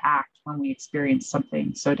Congress to act when we experience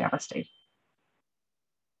something so devastating.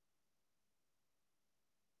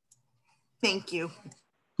 Thank you.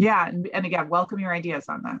 Yeah, and again, welcome your ideas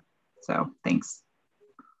on that. So thanks.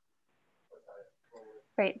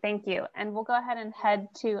 Great, thank you. And we'll go ahead and head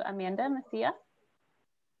to Amanda Macia.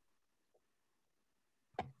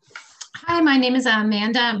 Hi, my name is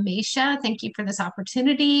Amanda Mesha. Thank you for this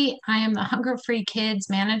opportunity. I am the Hunger Free Kids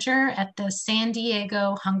Manager at the San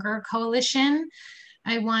Diego Hunger Coalition.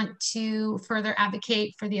 I want to further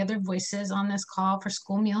advocate for the other voices on this call for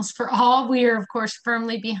school meals for all. We are, of course,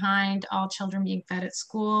 firmly behind all children being fed at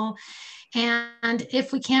school. And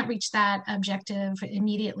if we can't reach that objective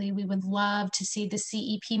immediately, we would love to see the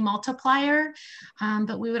CEP multiplier,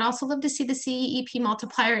 but we would also love to see the CEP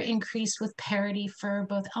multiplier increase with parity for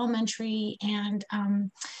both elementary and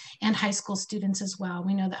high school students as well.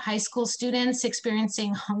 We know that high school students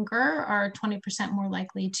experiencing hunger are 20% more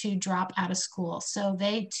likely to drop out of school. So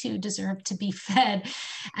they too deserve to be fed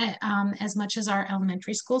as much as our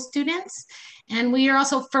elementary school students. And we are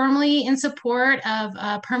also firmly in support of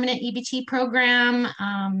a permanent EBT program.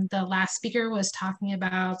 The last speaker was talking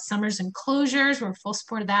about summers and closures. We're full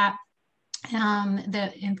support of that.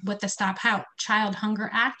 With the Stop Child Hunger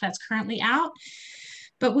Act that's currently out.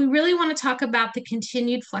 But we really want to talk about the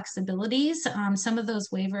continued flexibilities. Some of those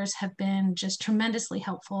waivers have been just tremendously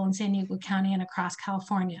helpful in San Diego County and across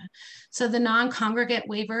California. So the non-congregate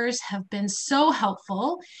waivers have been so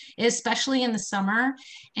helpful, especially in the summer.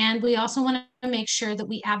 And we also want to make sure that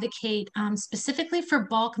we advocate specifically for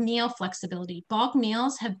bulk meal flexibility. Bulk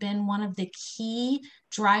meals have been one of the key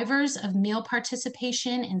drivers of meal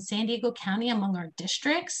participation in San Diego County among our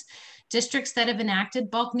districts. Districts that have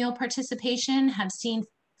enacted bulk meal participation have seen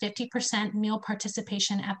 50% meal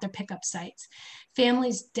participation at their pickup sites.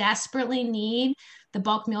 Families desperately need the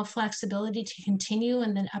bulk meal flexibility to continue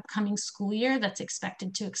in the upcoming school year that's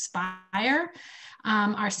expected to expire.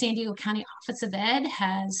 Our San Diego County Office of Ed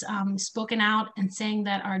has spoken out and saying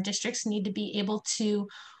that our districts need to be able to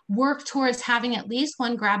work towards having at least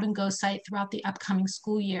one grab and go site throughout the upcoming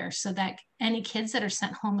school year so that any kids that are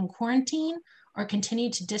sent home in quarantine or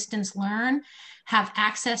continue to distance learn have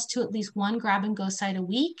access to at least one grab-and-go site a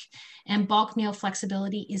week, and bulk meal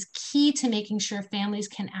flexibility is key to making sure families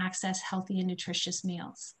can access healthy and nutritious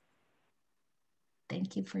meals.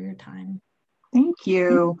 Thank you for your time. Thank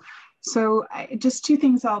you. So just two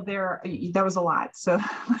things out there. That was a lot. So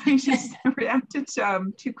let me just react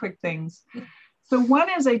to two quick things. So one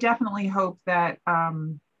is I definitely hope that I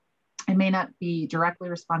may not be directly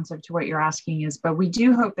responsive to what you're asking is, but we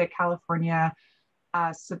do hope that California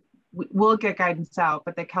will get guidance out,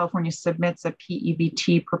 but that California submits a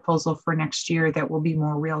PEBT proposal for next year that will be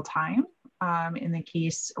more real time in the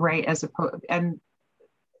case, right? As opposed, and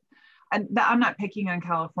I'm not picking on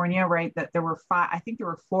California, right? That there were I think there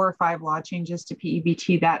were 4 or 5 law changes to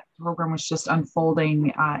PEBT. That program was just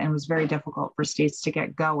unfolding and was very difficult for states to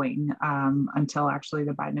get going until actually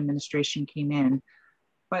the Biden administration came in.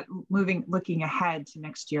 But looking ahead to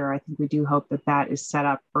next year, I think we do hope that that is set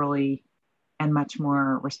up early and much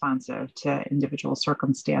more responsive to individual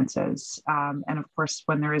circumstances. And of course,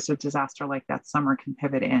 when there is a disaster like that, summer can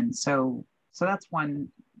pivot in. So that's one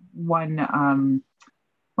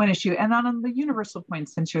issue. And then on the universal point,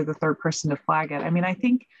 since you're the third person to flag it, I mean, I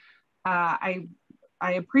think I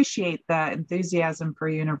appreciate the enthusiasm for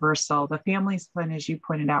universal. The families plan, as you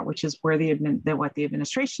pointed out, which is where what the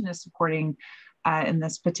administration is supporting in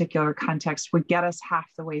this particular context, would get us half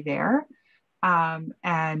the way there.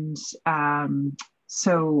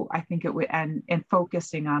 So I think it would, and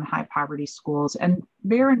focusing on high poverty schools. And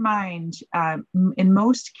bear in mind, in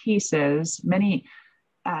most cases, the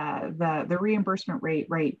reimbursement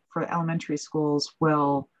rate for elementary schools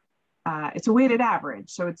will, it's a weighted average.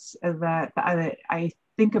 So it's I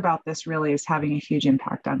think about this really as having a huge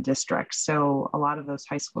impact on districts. So a lot of those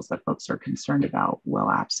high schools that folks are concerned about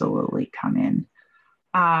will absolutely come in.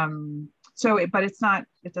 But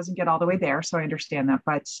it doesn't get all the way there. So I understand that,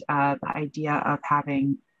 but the idea of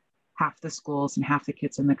having half the schools and half the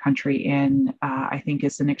kids in the country I think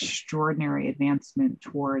is an extraordinary advancement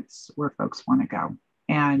towards where folks want to go.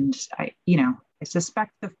 And I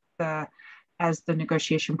suspect as the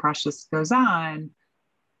negotiation process goes on,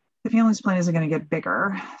 the families plan isn't going to get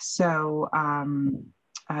bigger. So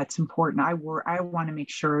it's important. I want to make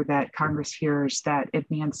sure that Congress hears that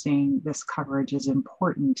advancing this coverage is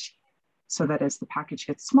important, so that as the package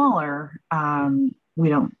gets smaller,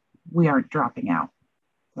 we aren't dropping out.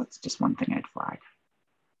 That's just one thing I'd flag.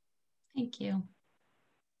 Thank you.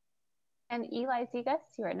 And Eli Zegas,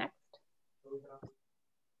 you are next.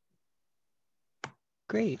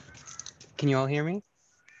 Great. Can you all hear me?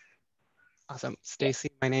 Awesome. Stacy,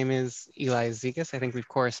 my name is Eli Zegas. I think we've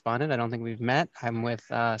corresponded. I don't think we've met. I'm with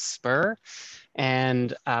SPUR,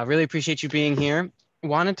 and really appreciate you being here.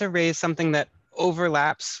 Wanted to raise something that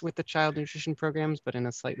overlaps with the child nutrition programs, but in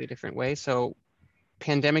a slightly different way. So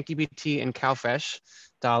pandemic EBT and CalFresh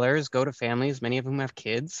dollars go to families, many of whom have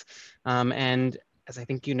kids. And as I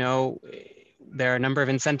think you know, there are a number of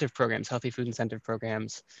incentive programs, healthy food incentive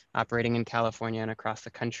programs operating in California and across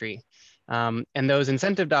the country. And those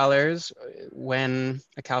incentive dollars, when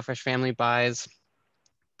a CalFresh family buys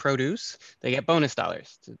produce, they get bonus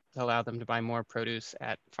dollars to allow them to buy more produce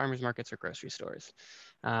at farmers markets or grocery stores.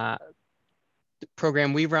 The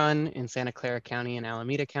program we run in Santa Clara County and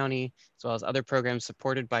Alameda County, as well as other programs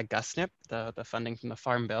supported by GusNIP, the funding from the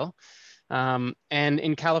Farm Bill. And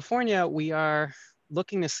in California, we are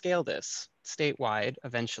looking to scale this statewide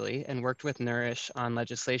eventually, and worked with Nourish on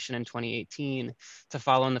legislation in 2018 to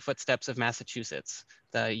follow in the footsteps of Massachusetts,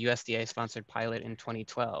 the USDA sponsored pilot in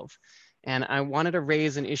 2012. And I wanted to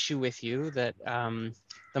raise an issue with you that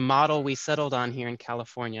the model we settled on here in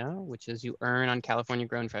California, which is you earn on California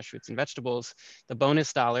grown fresh fruits and vegetables, the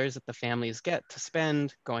bonus dollars that the families get to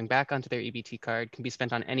spend going back onto their EBT card can be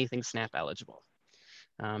spent on anything SNAP eligible.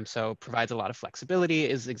 So provides a lot of flexibility,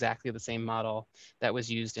 is exactly the same model that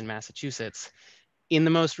was used in Massachusetts. In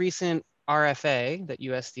the most recent RFA that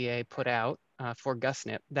USDA put out for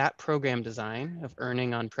GusNIP, that program design of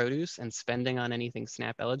earning on produce and spending on anything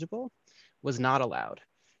SNAP eligible was not allowed.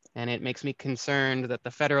 And it makes me concerned that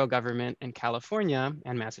the federal government and California,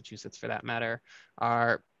 and Massachusetts for that matter,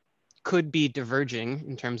 could be diverging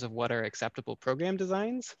in terms of what are acceptable program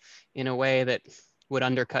designs in a way that would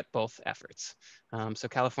undercut both efforts. So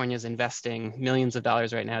California is investing millions of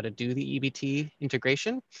dollars right now to do the EBT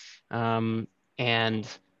integration. And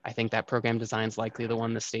I think that program design is likely the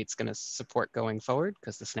one the state's gonna support going forward,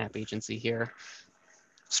 because the SNAP agency here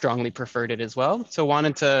strongly preferred it as well. So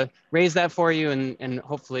wanted to raise that for you, and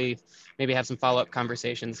hopefully maybe have some follow-up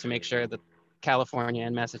conversations to make sure that California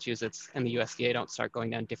and Massachusetts and the USDA don't start going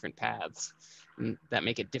down different paths that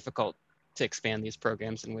make it difficult to expand these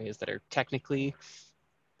programs in ways that are technically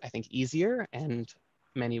I think, easier, and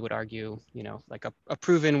many would argue, you know, like a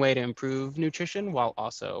proven way to improve nutrition while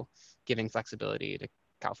also giving flexibility to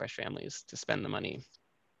CalFresh families to spend the money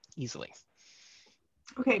easily.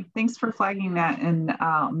 Okay, thanks for flagging that, and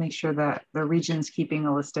I'll make sure that the region's keeping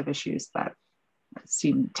a list of issues that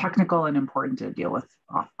seem technical and important to deal with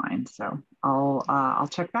offline. So I'll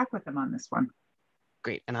check back with them on this one.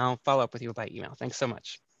 Great, and I'll follow up with you by email. Thanks so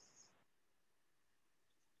much.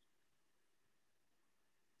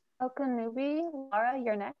 Okanubi, Laura,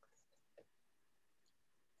 you're next.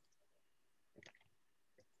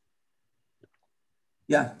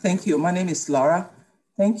 Yeah, thank you. My name is Laura.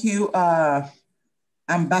 Thank you,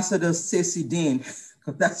 Ambassador Stacy Dean.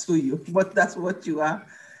 That's what you are,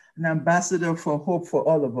 an ambassador for hope for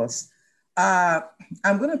all of us.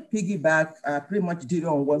 I'm going to piggyback pretty much did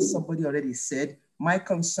on what somebody already said. My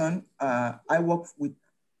concern, I work with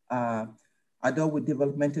adult with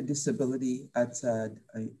developmental disability at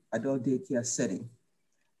adult daycare setting.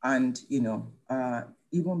 And, you know,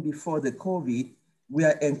 even before the COVID, we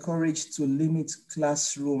are encouraged to limit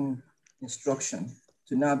classroom instruction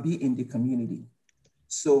to now be in the community.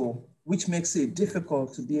 So, which makes it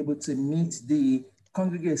difficult to be able to meet the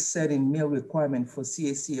congregate setting meal requirement for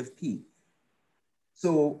CACFP.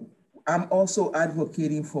 So I'm also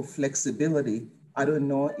advocating for flexibility. I don't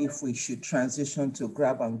know if we should transition to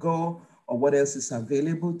grab and go or what else is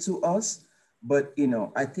available to us. But, you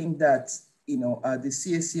know, I think that, you know, the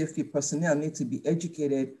CACFP personnel need to be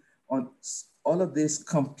educated on all of these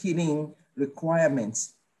competing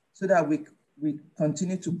requirements so that we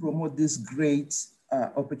continue to promote this great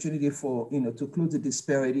opportunity for, you know, to close the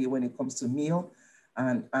disparity when it comes to meal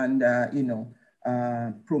and you know,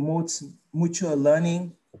 promote mutual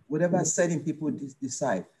learning, whatever setting people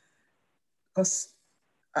decide. Because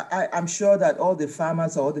I'm sure that all the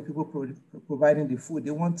farmers or all the people providing the food,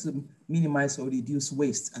 they want to minimize or reduce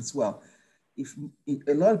waste as well. If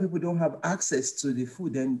a lot of people don't have access to the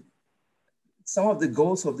food, then some of the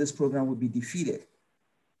goals of this program will be defeated,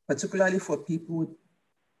 particularly for people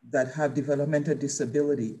that have developmental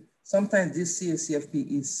disability. Sometimes this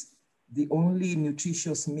CACFP is the only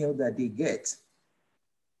nutritious meal that they get.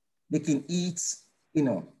 They can eat, you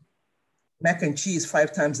know, mac and cheese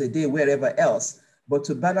 5 times a day wherever else, but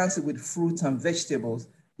to balance it with fruits and vegetables,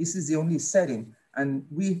 this is the only setting. And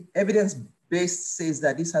evidence-based says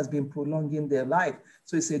that this has been prolonging their life.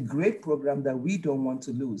 So it's a great program that we don't want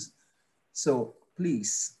to lose. So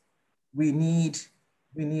please, we need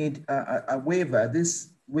a waiver. This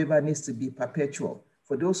waiver needs to be perpetual.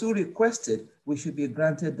 For those who requested, we should be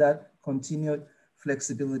granted that continued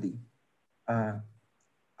flexibility.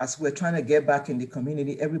 As we're trying to get back in the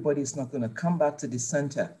community, everybody is not going to come back to the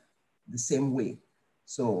center the same way.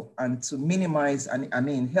 So, and to minimize, and I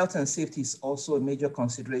mean, health and safety is also a major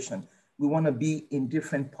consideration. We want to be in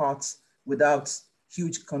different parts without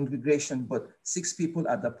huge congregation, but 6 people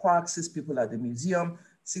at the park, 6 people at the museum,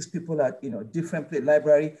 6 people at, you know, different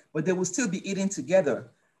library, but they will still be eating together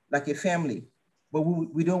like a family. But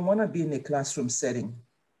we don't want to be in a classroom setting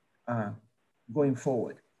going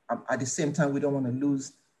forward. At the same time, we don't want to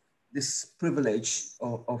lose this privilege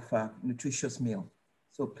of nutritious meal.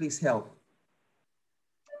 So please help.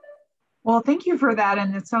 Well, thank you for that.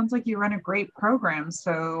 And it sounds like you run a great program.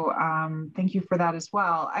 So thank you for that as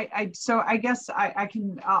well. So I guess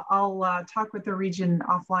I'll talk with the region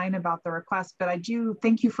offline about the request, but I do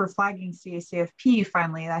thank you for flagging CACFP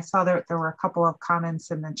finally. I saw that there were a couple of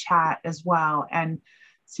comments in the chat as well. And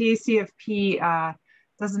CACFP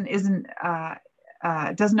doesn't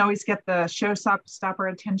always get the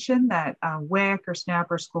showstopper attention that WIC or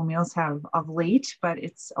SNAP or school meals have of late, but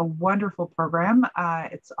it's a wonderful program.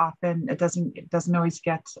 It doesn't always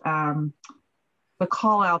get the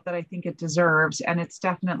call out that I think it deserves. And it's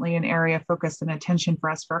definitely an area of focus and attention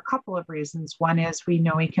for us for a couple of reasons. One is we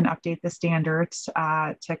know we can update the standards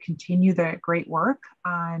to continue the great work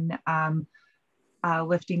on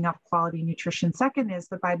lifting up quality nutrition. Second is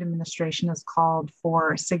the Biden administration has called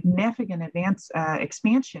for significant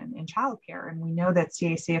expansion in childcare. And we know that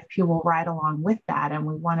CACFP will ride along with that. And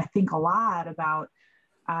we want to think a lot about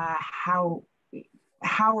how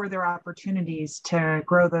are there opportunities to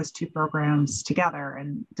grow those 2 programs together?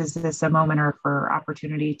 And is this a moment or for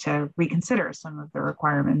opportunity to reconsider some of the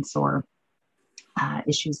requirements or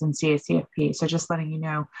issues in CACFP? So just letting you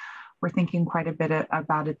know, we're thinking quite a bit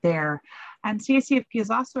about it there. And CACFP is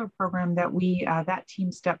also a program that that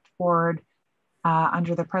team stepped forward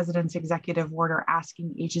under the president's executive order,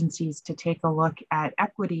 asking agencies to take a look at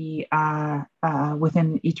equity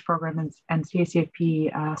within each program. And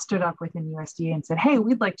CACFP stood up within USDA and said, hey,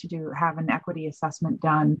 we'd like to have an equity assessment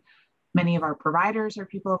done Many of our providers are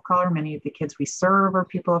people of color. Many of the kids we serve are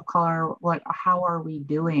people of color. How are we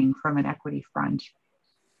doing from an equity front?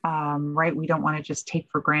 Right? We don't want to just take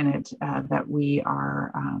for granted that we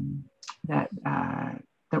are, that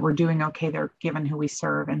we're doing okay there, given who we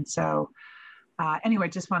serve. And so anyway,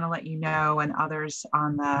 just want to let you know, and others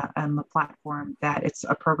on the platform, that it's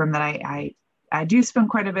a program that I do spend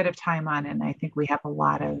quite a bit of time on, and I think we have a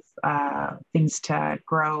lot of things to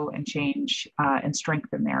grow and change and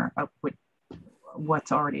strengthen there with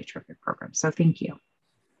what's already a terrific program. So thank you.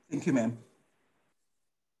 Thank you, ma'am.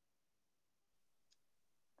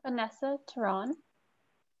 Vanessa Tehran.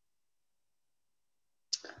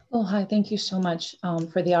 Oh, hi, thank you so much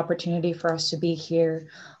for the opportunity for us to be here.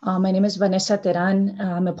 My name is Vanessa Tehran.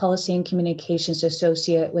 I'm a Policy and Communications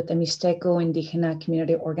Associate with the Mixteco Indigena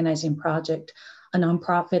Community Organizing Project, a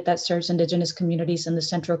nonprofit that serves Indigenous communities in the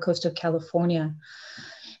Central Coast of California.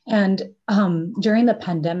 And during the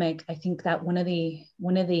pandemic, I think that one of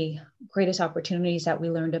the greatest opportunities that we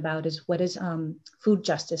learned about is what does food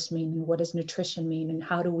justice mean, and what does nutrition mean, and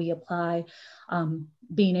how do we apply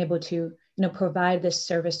being able to provide this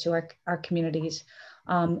service to our communities.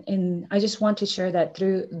 And I just want to share that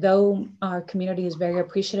though our community is very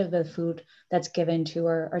appreciative of the food that's given to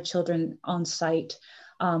our children on site,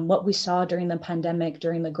 what we saw during the pandemic,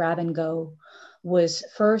 during the grab and go, was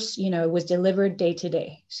first, it was delivered day to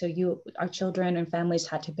day. So our children and families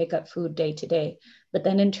had to pick up food day to day, but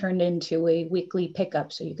then it turned into a weekly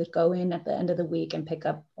pickup. So you could go in at the end of the week and pick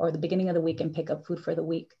up, or the beginning of the week and pick up food for the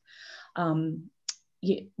week.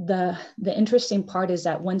 The interesting part is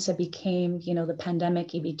that once it became, the pandemic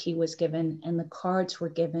EBT was given and the cards were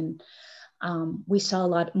given, we saw a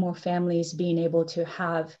lot more families being able to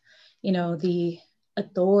have, the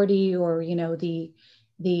authority or,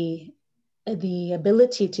 the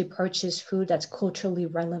ability to purchase food that's culturally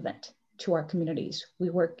relevant to our communities. We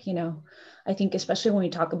work, I think especially when we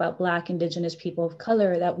talk about Black, Indigenous people of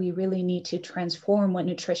color, that we really need to transform what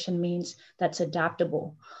nutrition means that's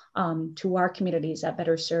adaptable to our communities, that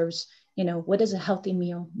better serves, what does a healthy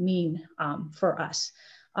meal mean for us?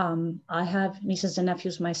 I have nieces and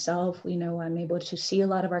nephews myself. I'm able to see a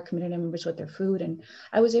lot of our community members with their food, and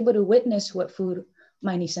I was able to witness what food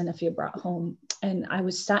my niece and nephew brought home. And I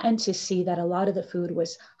was saddened to see that a lot of the food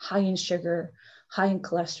was high in sugar, high in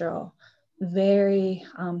cholesterol, very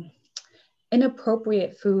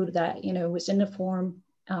inappropriate food that, was in a form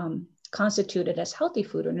constituted as healthy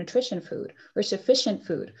food or nutrition food or sufficient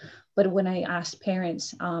food. But when I asked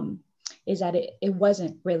parents, is that it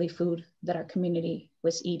wasn't really food that our community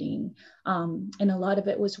was eating. And a lot of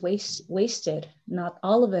it was wasted, not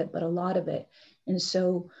all of it, but a lot of it. And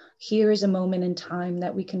so here is a moment in time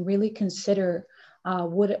that we can really consider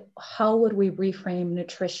how would we reframe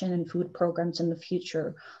nutrition and food programs in the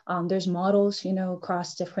future? There's models,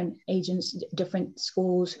 across different different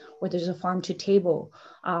schools, where there's a farm to table,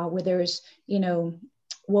 where there's,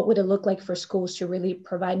 what would it look like for schools to really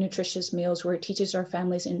provide nutritious meals, where it teaches our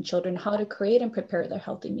families and children how to create and prepare their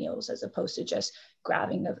healthy meals, as opposed to just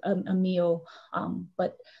grabbing a meal.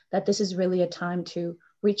 But that this is really a time to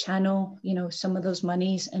rechannel, some of those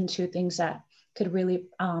monies into things that could really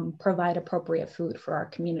provide appropriate food for our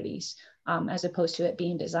communities, as opposed to it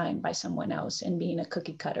being designed by someone else and being a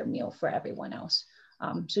cookie cutter meal for everyone else.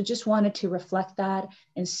 So just wanted to reflect that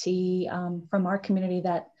and see from our community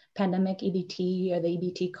that pandemic EBT, or the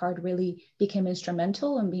EBT card, really became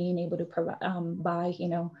instrumental in being able to provide, buy,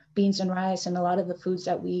 beans and rice and a lot of the foods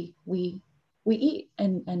that we eat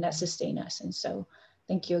and that sustain us. And so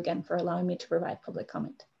thank you again for allowing me to provide public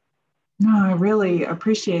comment. No, I really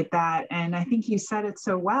appreciate that. And I think you said it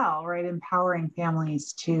so well, right? Empowering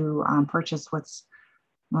families to purchase what's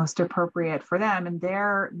most appropriate for them and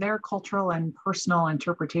their cultural and personal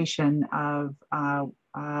interpretation of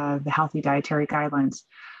the healthy dietary guidelines.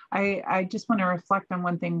 I just want to reflect on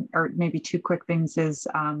one thing, or maybe two quick things, is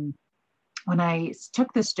when I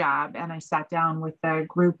took this job and I sat down with a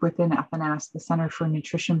group within FNS, the Center for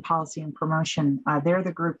Nutrition Policy and Promotion. They're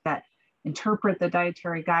the group that interpret the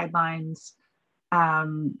dietary guidelines,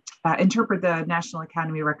 interpret the National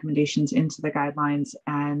Academy recommendations into the guidelines,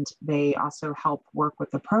 and they also help work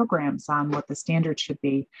with the programs on what the standards should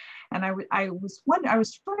be. And I was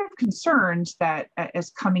sort of concerned that as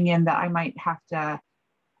coming in that I might have to,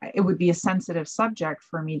 it would be a sensitive subject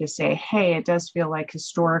for me to say, hey, it does feel like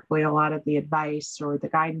historically a lot of the advice or the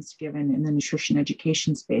guidance given in the nutrition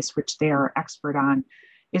education space, which they are expert on,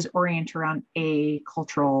 is oriented around a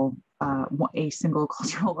single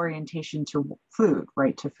cultural orientation to food,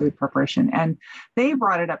 right, to food preparation. And they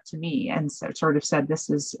brought it up to me and sort of said, this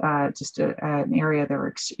is just an area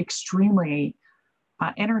they're extremely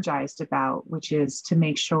energized about, which is to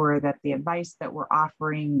make sure that the advice that we're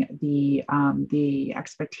offering, the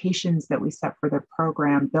expectations that we set for the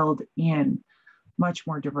program build in much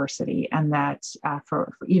more diversity, and that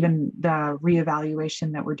for even the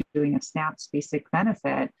reevaluation that we're doing of SNAP's basic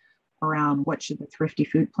benefit around what should the thrifty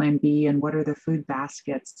food plan be and what are the food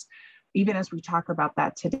baskets. Even as we talk about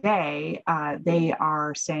that today, they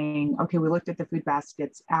are saying, okay, we looked at the food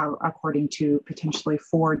baskets out according to potentially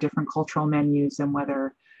 4 different cultural menus, and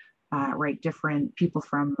whether different people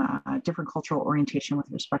from different cultural orientation with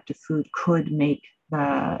respect to food could make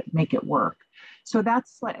it work. So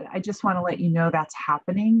that's, I just want to let you know that's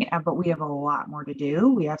happening, but we have a lot more to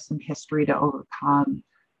do. We have some history to overcome,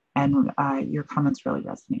 and your comments really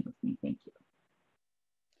resonate with me. Thank you.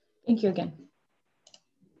 Thank you again.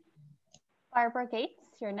 Barbara Gates,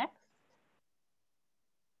 you're next.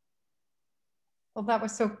 Well, that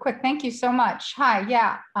was so quick. Thank you so much. Hi,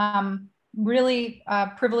 yeah, really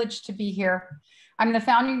privileged to be here. I'm the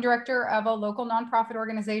founding director of a local nonprofit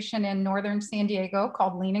organization in northern San Diego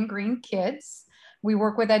called Lean and Green Kids. We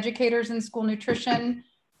work with educators in school nutrition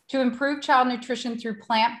to improve child nutrition through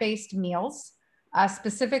plant-based meals,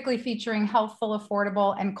 specifically featuring healthful,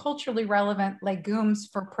 affordable, and culturally relevant legumes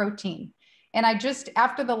for protein. And I just,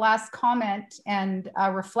 after the last comment and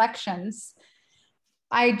reflections,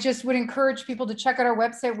 I just would encourage people to check out our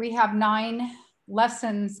website. We have 9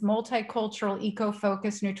 lessons, multicultural,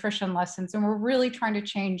 eco-focused nutrition lessons. And we're really trying to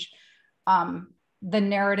change the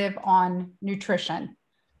narrative on nutrition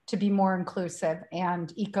to be more inclusive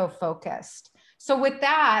and eco-focused. So with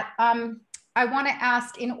that, I want to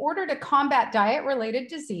ask, in order to combat diet-related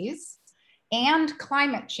disease and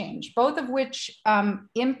climate change, both of which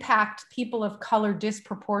impact people of color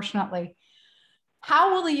disproportionately,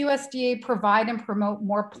 how will the USDA provide and promote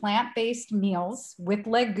more plant-based meals with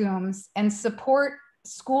legumes and support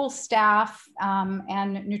school staff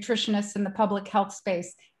and nutritionists in the public health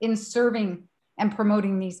space in serving and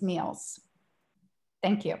promoting these meals?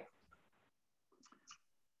 Thank you.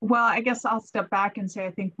 Well, I guess I'll step back and say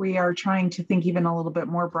I think we are trying to think even a little bit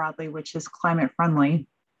more broadly, which is climate friendly.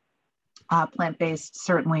 Plant-based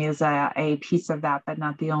certainly is a piece of that, but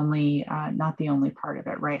not the only part of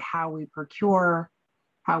it, right? How we procure,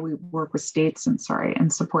 how we work with states and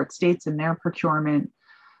support states in their procurement,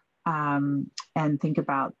 and think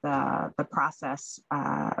about the process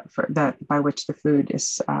by which the food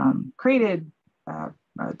is created,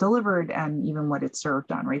 delivered, and even what it's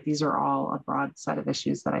served on, right? These are all a broad set of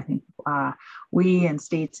issues that I think we and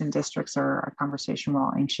states and districts are a conversation we're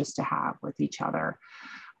all anxious to have with each other.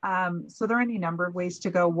 So there are any number of ways to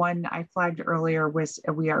go. One I flagged earlier was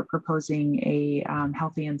we are proposing a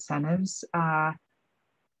healthy incentives fund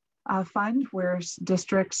where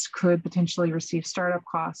districts could potentially receive startup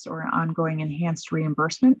costs or ongoing enhanced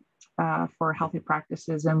reimbursement for healthy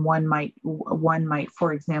practices. And one might,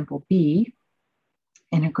 for example, be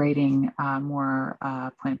integrating more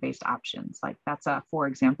plant-based options. Like that's for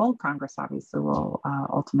example, Congress obviously will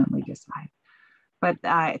ultimately decide. But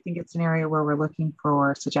I think it's an area where we're looking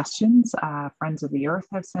for suggestions. Friends of the Earth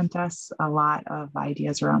have sent us a lot of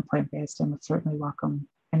ideas around plant-based, and would certainly welcome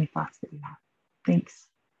any thoughts that you have. Thanks.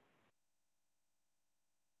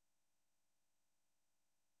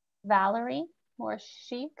 Valerie or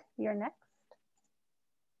Sheik, you're next.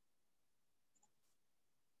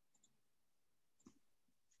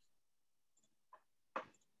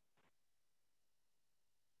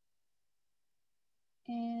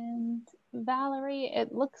 And Valerie,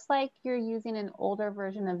 it looks like you're using an older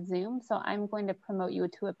version of Zoom, so I'm going to promote you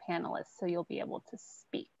to a panelist so you'll be able to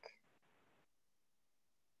speak.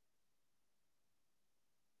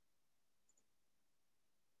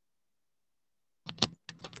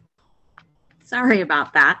 Sorry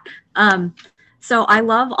about that. So I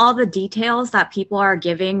love all the details that people are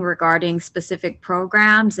giving regarding specific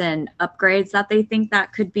programs and upgrades that they think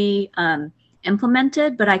that could be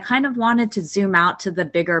implemented, but I kind of wanted to zoom out to the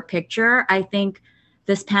bigger picture. I think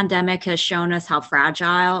this pandemic has shown us how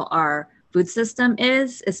fragile our food system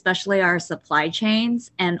is, especially our supply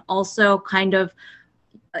chains, and also kind of,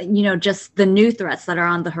 just the new threats that are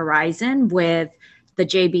on the horizon with the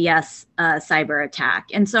JBS cyber attack.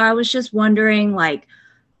 And so I was just wondering,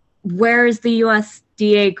 where is the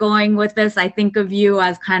USDA going with this? I think of you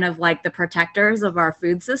as kind of like the protectors of our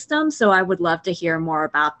food system. So I would love to hear more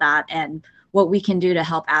about that and what we can do to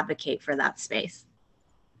help advocate for that space.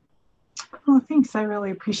 Well, thanks. I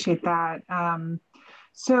really appreciate that. The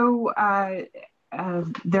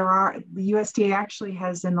USDA actually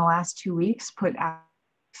has in the last 2 weeks put out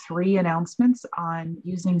 3 announcements on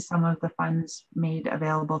using some of the funds made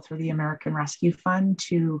available through the American Rescue Fund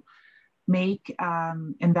to make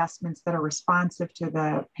investments that are responsive to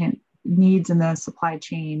the needs in the supply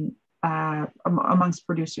chain amongst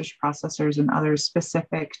producers, processors, and others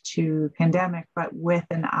specific to pandemic, but with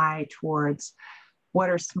an eye towards what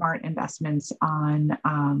are smart investments on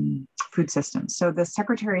food systems. So the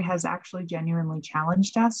Secretary has actually genuinely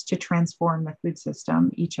challenged us to transform the food system.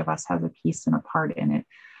 Each of us has a piece and a part in it.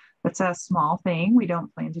 That's a small thing. We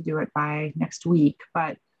don't plan to do it by next week,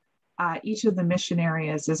 but each of the mission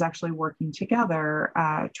areas is actually working together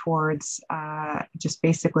towards just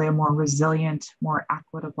basically a more resilient, more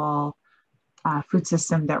equitable food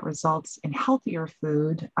system that results in healthier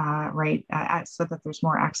food, right? So that there's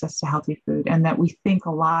more access to healthy food, and that we think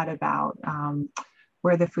a lot about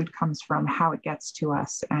where the food comes from, how it gets to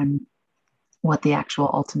us, and what the actual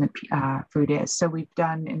ultimate food is. So we've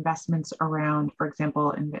done investments around, for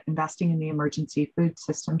example, investing in the emergency food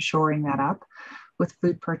system, shoring that up with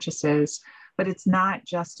food purchases. But it's not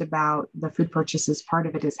just about the food purchases. Part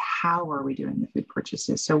of it is how are we doing the food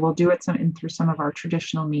purchases? So we'll do it through some of our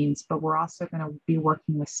traditional means, but we're also going to be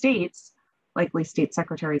working with states, likely state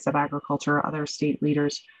secretaries of agriculture, other state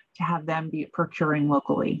leaders, to have them be procuring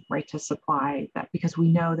locally, right, to supply that, because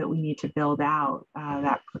we know that we need to build out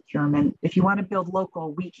that procurement. If you want to build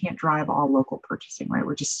local, we can't drive all local purchasing, right?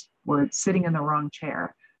 We're sitting in the wrong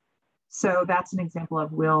chair. So that's an example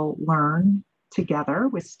of we'll learn together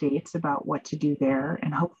with states about what to do there,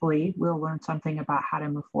 and hopefully we'll learn something about how to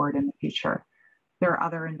move forward in the future. There are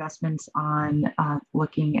other investments on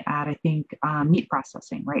looking at, I think, meat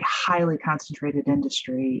processing, right? Highly concentrated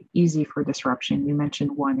industry, easy for disruption. You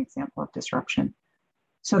mentioned one example of disruption.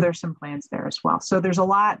 So there's some plans there as well. So there's a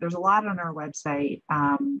lot on our website.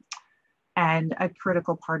 And a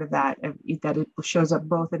critical part of that it shows up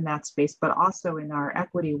both in that space, but also in our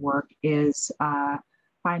equity work is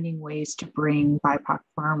finding ways to bring BIPOC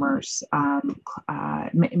farmers,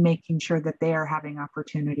 making sure that they are having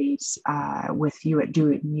opportunities with you at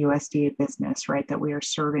doing USDA business, right? That we are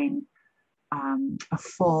serving a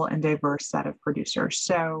full and diverse set of producers.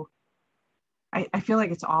 So I feel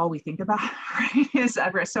like it's all we think about,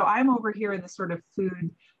 right? So I'm over here in the sort of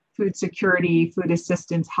food security, food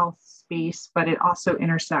assistance, health space, but it also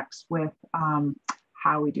intersects with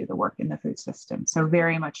how we do the work in the food system. So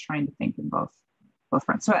very much trying to think in both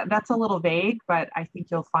fronts. So that's a little vague, but I think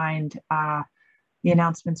you'll find the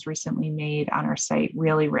announcements recently made on our site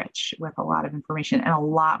really rich with a lot of information, and a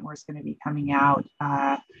lot more is going to be coming out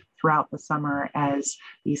throughout the summer as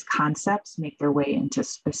these concepts make their way into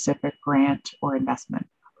specific grant or investment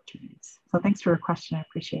opportunities. So thanks for your question. I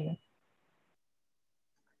appreciate it.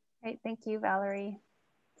 Great, thank you, Valerie.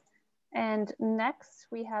 And next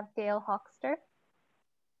we have Gail Hochster.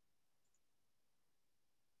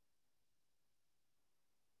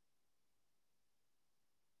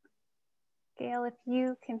 Gail, if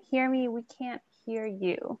you can hear me, we can't hear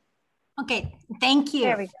you. Okay, thank you.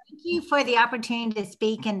 There we go. Thank you for the opportunity to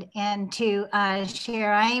speak and to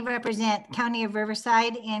share. I represent County of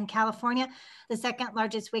Riverside in California, the second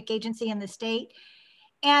largest WIC agency in the state.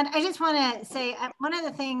 And I just want to say, one of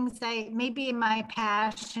the things maybe my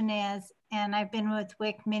passion is, and I've been with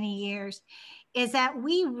WIC many years, is that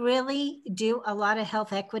we really do a lot of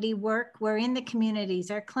health equity work. We're in the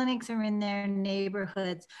communities, our clinics are in their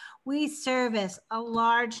neighborhoods. We service a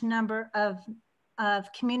large number of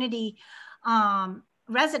community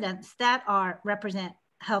residents that represent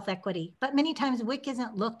health equity. But many times WIC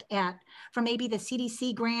isn't looked at for maybe the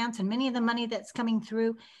CDC grants and many of the money that's coming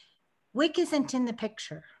through. WIC isn't in the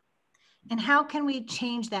picture. And how can we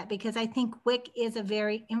change that? Because I think WIC is a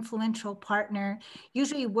very influential partner.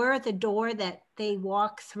 Usually we're the door that they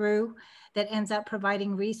walk through that ends up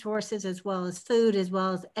providing resources as well as food, as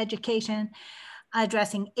well as education,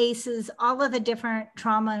 addressing ACEs, all of the different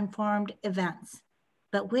trauma-informed events.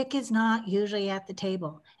 But WIC is not usually at the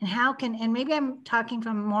table. And how can, and maybe I'm talking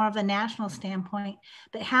from more of a national standpoint,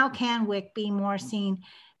 but how can WIC be more seen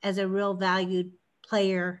as a real valued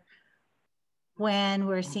player when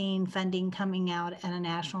we're seeing funding coming out at a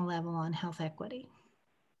national level on health equity?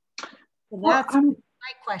 So that's my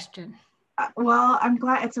question. Well, I'm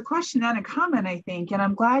glad it's a question and a comment, I think, and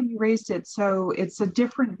I'm glad you raised it. So it's a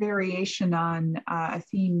different variation on a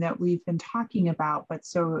theme that we've been talking about, but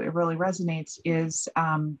so it really resonates is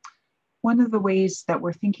one of the ways that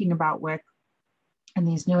we're thinking about WIC and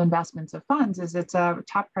these new investments of funds is it's a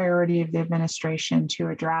top priority of the administration to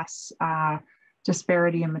address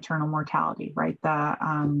disparity in maternal mortality, right?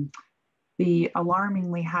 The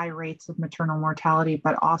alarmingly high rates of maternal mortality,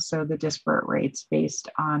 but also the disparate rates based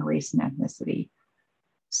on race and ethnicity.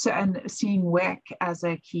 So, and seeing WIC as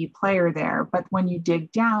a key player there. But when you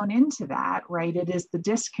dig down into that, right, it is the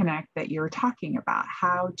disconnect that you're talking about,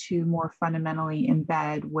 how to more fundamentally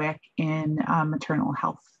embed WIC in maternal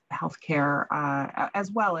health care, as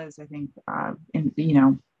well as, I think,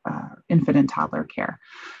 infant and toddler care.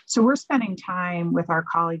 So we're spending time with our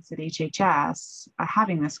colleagues at HHS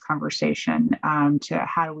having this conversation to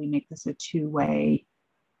how do we make this a two-way,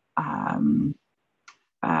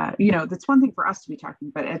 that's one thing for us to be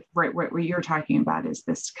talking, but right what you're talking about is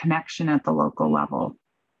this connection at the local level.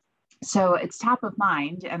 So it's top of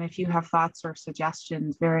mind. And if you have thoughts or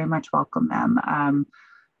suggestions, very much welcome them.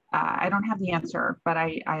 I don't have the answer, but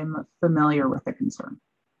I'm familiar with the concern.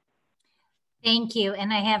 Thank you.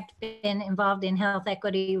 And I have been involved in health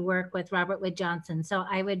equity work with Robert Wood Johnson. So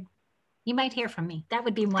you might hear from me. That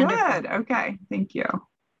would be wonderful. Good. Okay. Thank you.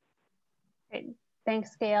 Great.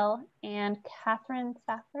 Thanks, Gail. And Catherine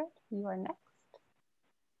Stafford, you are next.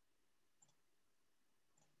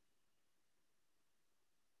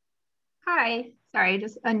 Hi, sorry, I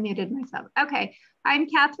just unmuted myself. Okay, I'm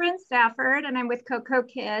Catherine Stafford and I'm with Cocoa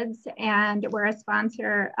Kids, and we're a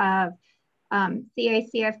sponsor of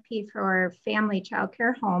CACFP for family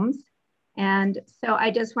childcare homes. And so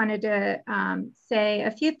I just wanted to say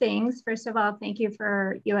a few things. First of all, thank you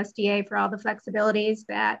for USDA for all the flexibilities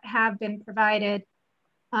that have been provided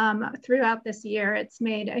throughout this year. It's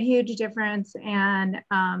made a huge difference and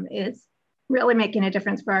it's really making a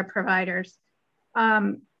difference for our providers.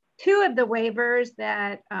 Two of the waivers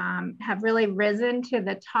that have really risen to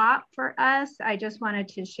the top for us, I just wanted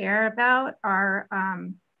to share about are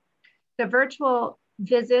the virtual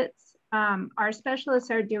visits. Our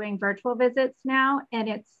specialists are doing virtual visits now, and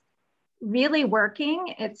it's really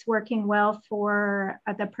working. It's working well for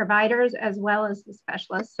the providers as well as the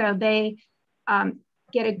specialists. So they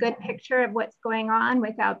get a good picture of what's going on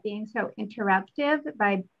without being so interruptive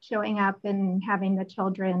by showing up and having the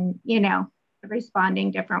children,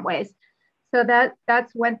 responding different ways. So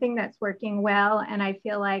that's one thing that's working well. And I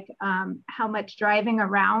feel like how much driving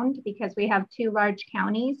around, because we have 2 large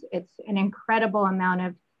counties, it's an incredible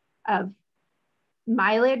amount of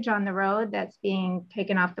mileage on the road that's being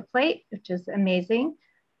taken off the plate, which is amazing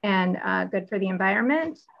and good for the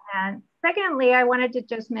environment. And secondly, I wanted to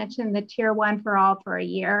just mention the Tier 1 for all for a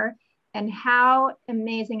year and how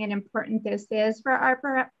amazing and important this is for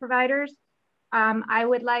our providers. I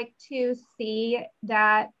would like to see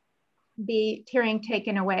that the tiering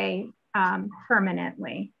taken away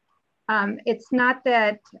permanently. It's not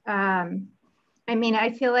that,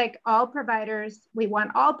 I feel like all providers, we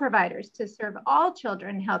want all providers to serve all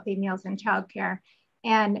children healthy meals and childcare,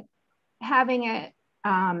 and having it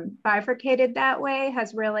bifurcated that way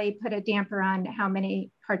has really put a damper on how many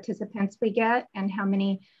participants we get and how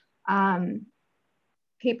many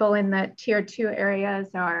people in the Tier 2 areas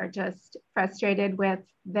are just frustrated with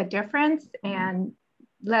the difference and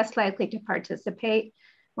less likely to participate,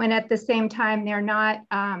 when at the same time they're not,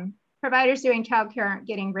 providers doing childcare aren't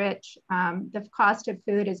getting rich. The cost of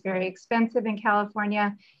food is very expensive in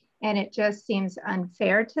California, and it just seems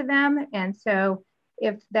unfair to them. And so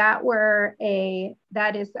if that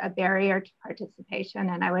is a barrier to participation,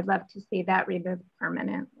 and I would love to see that removed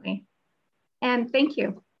permanently. And thank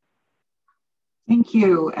you. Thank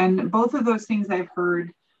you. And both of those things I've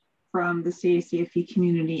heard from the CACFP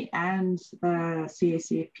community and the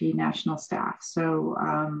CACFP national staff. So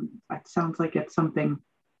it sounds like it's something,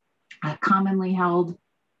 a commonly held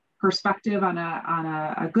perspective on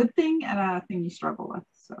a good thing and a thing you struggle with.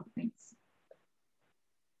 So thanks.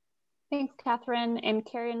 Thanks, Catherine. And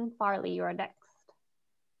Karen Farley, you are next.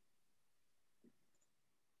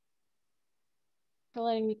 For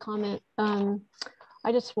letting me comment.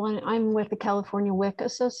 I'm with the California WIC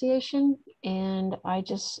Association, and I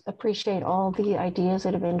just appreciate all the ideas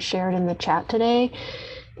that have been shared in the chat today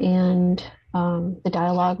and the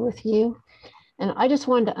dialogue with you. And I just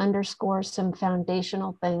wanted to underscore some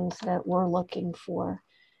foundational things that we're looking for.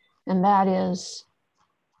 And that is,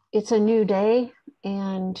 it's a new day,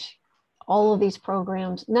 and all of these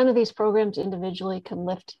programs, none of these programs individually can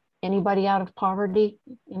lift anybody out of poverty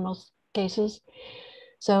in most cases.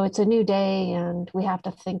 So it's a new day, and we have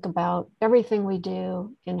to think about everything we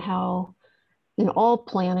do and how, in all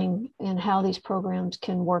planning, and how these programs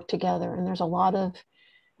can work together. And there's a lot of,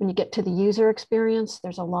 when you get to the user experience,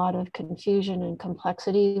 there's a lot of confusion and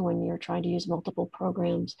complexity when you're trying to use multiple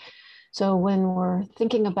programs. So when we're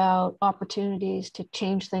thinking about opportunities to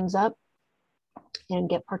change things up and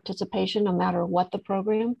get participation, no matter what the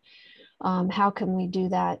program, how can we do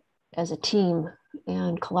that as a team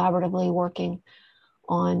and collaboratively working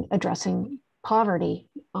on addressing poverty?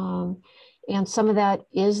 And some of that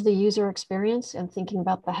is the user experience and thinking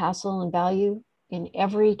about the hassle and value in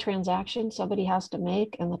every transaction somebody has to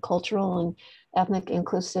make, and the cultural and ethnic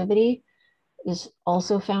inclusivity is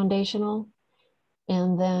also foundational.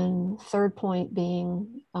 And then third point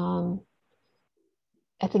being,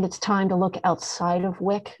 I think it's time to look outside of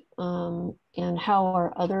WIC and how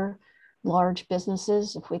are other large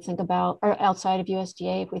businesses, if we think about, or outside of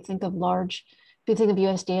USDA, if we think of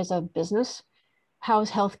USDA as a business, how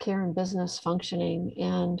is healthcare and business functioning?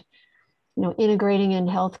 And, you know, integrating in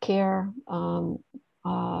healthcare,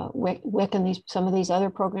 WIC and some of these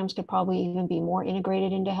other programs could probably even be more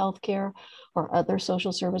integrated into healthcare or other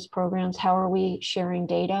social service programs. How are we sharing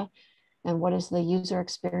data, and what is the user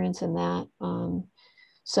experience in that?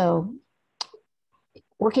 So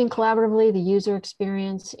working collaboratively, the user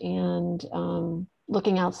experience, and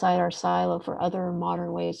looking outside our silo for other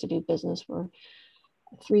modern ways to do business were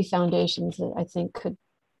three foundations that I think could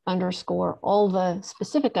underscore all the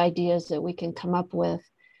specific ideas that we can come up with,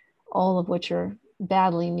 all of which are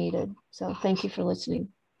badly needed. So thank you for listening.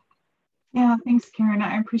 Yeah, thanks, Karen.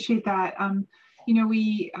 I appreciate that. You know,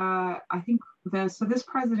 I think this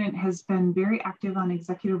president has been very active on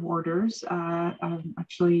executive orders.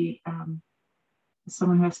 Actually,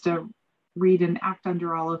 someone who has to read and act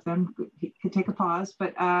under all of them could take a pause.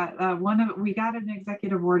 But we got an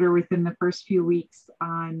executive order within the first few weeks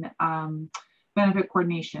on benefit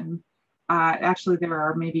coordination. Actually, there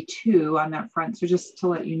are maybe two on that front. So just to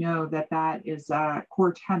let you know that is a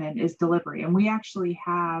core tenet is delivery. And we actually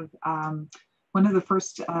have one of the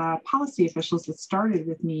first policy officials that started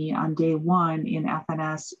with me on day one in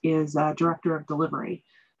FNS is director of delivery.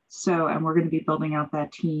 So, and we're going to be building out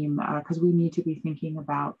that team because we need to be thinking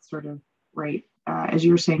about sort of, right, as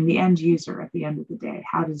you were saying, the end user at the end of the day.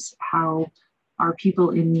 How are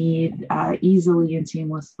people in need easily and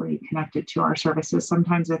seamlessly connected to our services?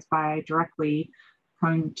 Sometimes it's by directly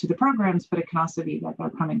coming to the programs, but it can also be that they're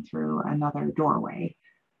coming through another doorway.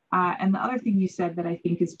 And the other thing you said that I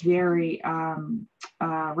think is very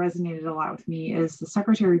resonated a lot with me is the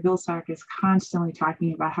Secretary Vilsack is constantly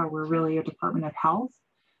talking about how we're really a Department of Health.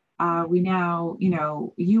 We now, you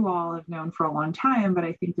know, you all have known for a long time, but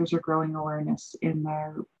I think there's a growing awareness in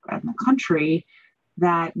the country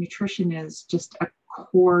that nutrition is just a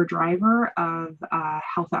core driver of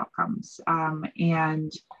health outcomes.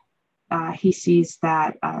 And he sees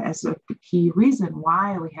that as a key reason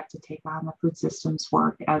why we have to take on the food systems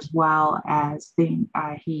work, as well as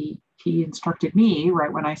he instructed me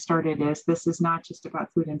right when I started is this is not just about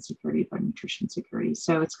food insecurity, but nutrition security.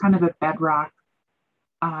 So it's kind of a bedrock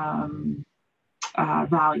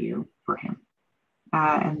value for him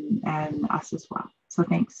and us as well. So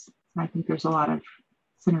thanks. I think there's a lot of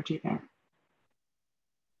synergy there.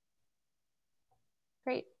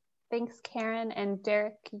 Great. Thanks, Karen. And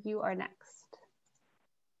Derek, you are next.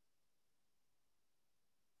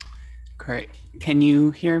 Great. Can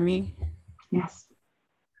you hear me? Yes.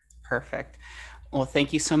 Perfect. Well,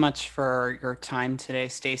 thank you so much for your time today,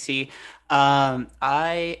 Stacy.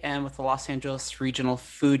 I am with the Los Angeles Regional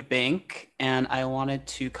Food Bank, and I wanted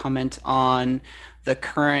to comment on the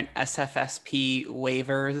current SFSP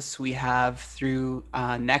waivers we have through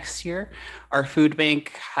next year. Our food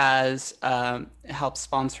bank has helped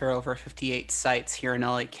sponsor over 58 sites here in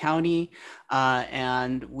LA County,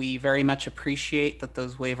 and we very much appreciate that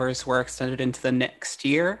those waivers were extended into the next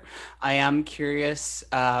year. I am curious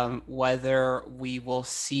whether we will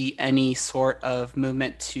see any sort of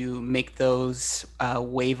movement to make those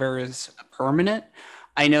waivers permanent.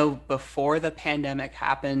 I know before the pandemic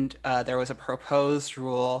happened, there was a proposed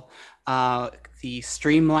rule, the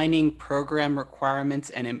streamlining program requirements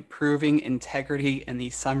and improving integrity in the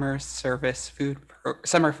summer food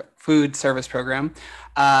service program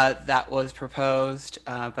that was proposed,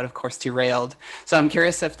 but of course derailed. So I'm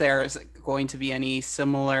curious if there's going to be any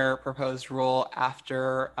similar proposed rule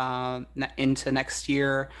after into next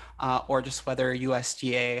year, or just whether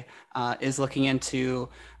USDA is looking into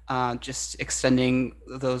just extending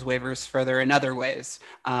those waivers further in other ways.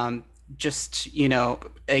 Just, you know,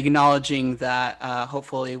 acknowledging that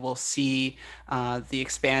hopefully we'll see the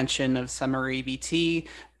expansion of summer EBT,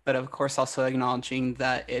 but of course also acknowledging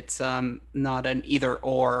that it's not an either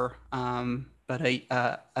or, but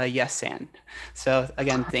a yes and. So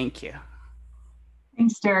again, thank you.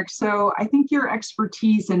 Thanks, Derek. So I think your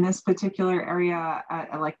expertise in this particular area,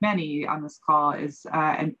 like many on this call, is,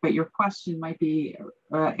 but your question might be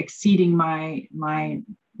exceeding my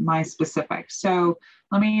specifics. So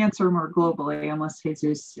let me answer more globally, unless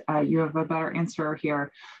Jesus, you have a better answer here.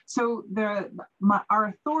 So our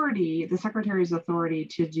authority, the Secretary's authority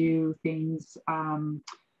to do things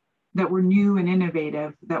that were new and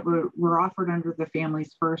innovative that were offered under the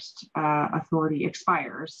Families First authority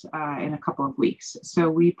expires in a couple of weeks. So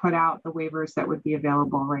we put out the waivers that would be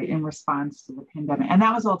available right in response to the pandemic. And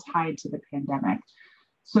that was all tied to the pandemic.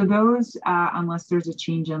 So those, unless there's a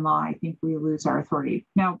change in law, I think we lose our authority.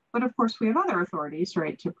 Now, but of course we have other authorities,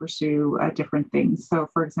 right, to pursue different things. So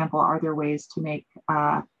for example, are there ways to make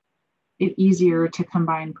it easier to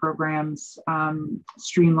combine programs,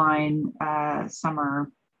 streamline summer?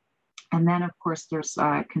 And then, of course, there's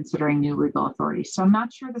considering new legal authority. So I'm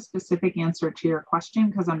not sure the specific answer to your question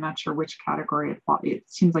because I'm not sure which category it falls. It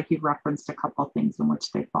seems like you've referenced a couple of things in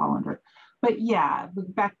which they fall under. But yeah,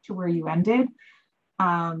 back to where you ended.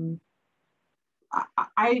 I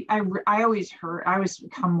always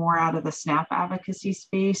come more out of the SNAP advocacy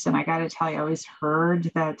space, and I got to tell you, I always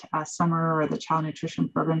heard that summer or the child nutrition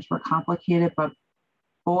programs were complicated, but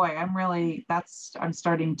boy, I'm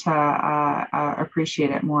starting to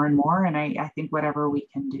appreciate it more and more. And I think whatever we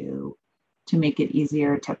can do to make it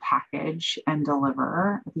easier to package and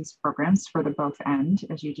deliver these programs for the both end,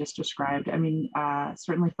 as you just described. I mean,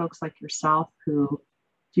 certainly folks like yourself who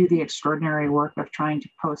do the extraordinary work of trying to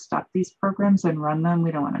post up these programs and run them,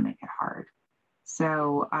 we don't want to make it hard.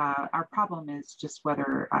 So our problem is just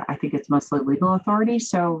whether, I think it's mostly legal authority.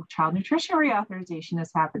 So child nutrition reauthorization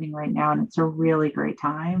is happening right now, and it's a really great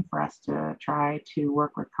time for us to try to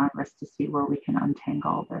work with Congress to see where we can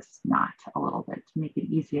untangle this knot a little bit to make it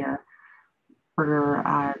easier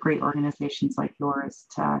for great organizations like yours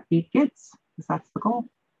to feed kids, because that's the goal.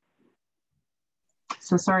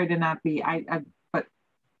 So sorry to not be,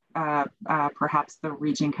 perhaps the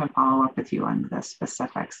region can follow up with you on the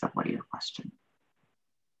specifics of what your question.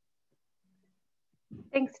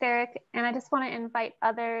 Thanks, Derek. And I just want to invite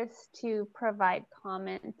others to provide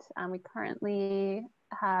comment. We currently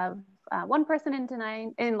have one person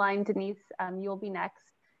in line, Denise, you'll be next.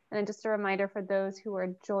 And then just a reminder for those who are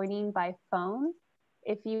joining by phone,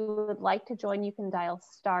 if you would like to join, you can dial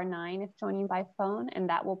 *9 if joining by phone, and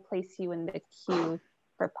that will place you in the queue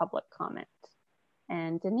for public comment.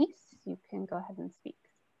 And Denise, you can go ahead and speak.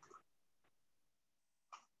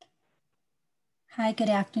 Hi, good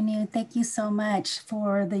afternoon. Thank you so much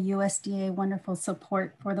for the USDA wonderful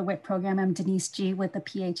support for the WIC program. I'm Denise G with the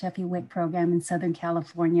PHFE WIC program in Southern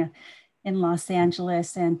California in Los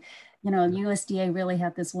Angeles. And, you know, USDA really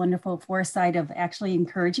had this wonderful foresight of actually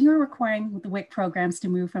encouraging or requiring the WIC programs to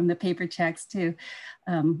move from the paper checks to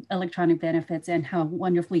electronic benefits, and how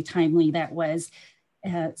wonderfully timely that was.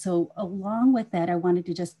 So along with that, I wanted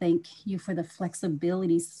to just thank you for the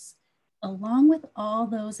flexibilities. Along with all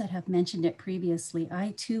those that have mentioned it previously,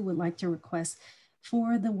 I too would like to request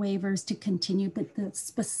for the waivers to continue, but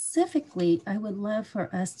specifically, I would love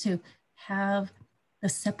for us to have the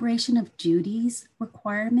separation of duties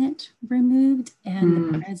requirement removed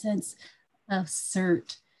and the presence of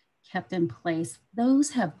CERT kept in place.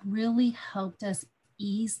 Those have really helped us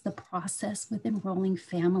ease the process with enrolling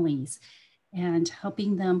families and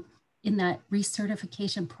helping them in that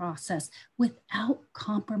recertification process without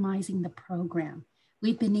compromising the program.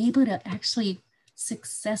 We've been able to actually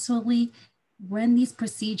successfully run these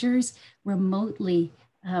procedures remotely,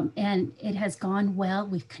 and it has gone well.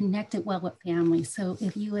 We've connected well with families. So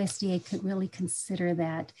if USDA could really consider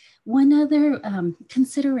that. One other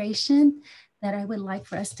consideration that I would like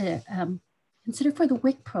for us to consider for the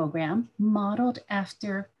WIC program, modeled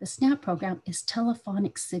after the SNAP program, is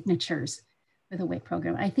telephonic signatures for the WIC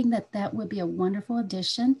program. I think that that would be a wonderful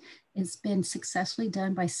addition. It's been successfully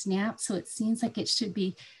done by SNAP, so it seems like it should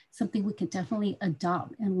be something we could definitely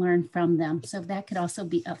adopt and learn from them. So that could also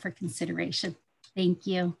be up for consideration. Thank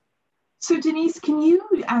you. So Denise, can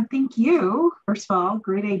you, thank you, first of all,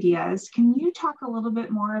 great ideas. Can you talk a little bit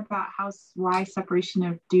more about why separation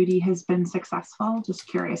of duty has been successful? Just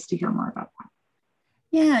curious to hear more about that.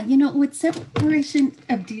 Yeah, you know, with separation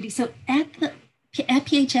of duty, so at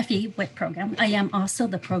PHFE WIC program, I am also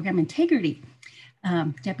the program integrity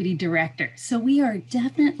deputy director. So we are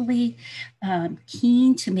definitely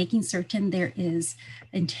keen to making certain there is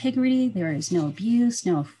integrity, there is no abuse,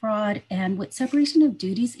 no fraud. And with separation of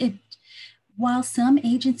duties, while some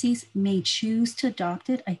agencies may choose to adopt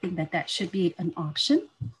it, I think that that should be an option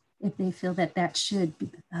if they feel that that should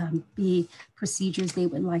be procedures they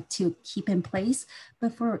would like to keep in place.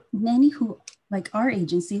 But for many who, like our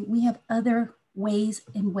agency, we have other ways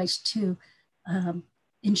in which to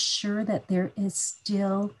ensure that there is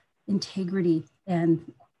still integrity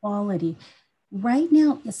and quality. Right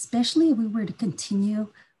now, especially if we were to continue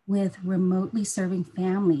with remotely serving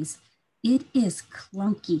families, it is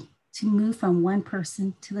clunky to move from one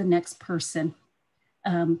person to the next person.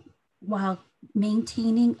 while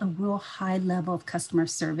maintaining a real high level of customer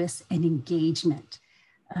service and engagement.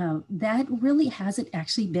 That really hasn't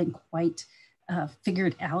actually been quite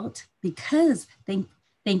figured out, because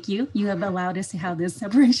thank you, you have allowed us to have this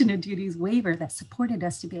separation of duties waiver that supported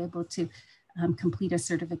us to be able to complete a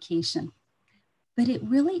certification. But it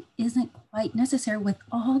really isn't quite necessary with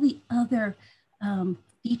all the other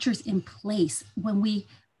features in place. When we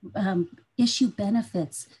issue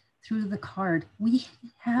benefits through the card, we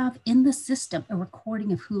have in the system a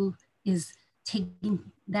recording of who is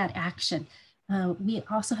taking that action. We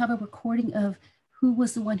also have a recording of who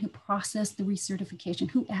was the one who processed the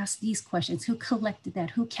recertification, who asked these questions, who collected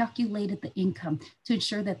that, who calculated the income to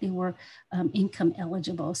ensure that they were income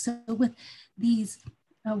eligible. So with these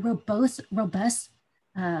robust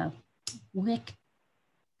WIC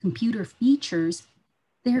computer features,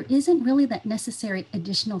 there isn't really that necessary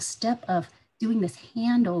additional step of doing this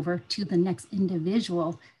handover to the next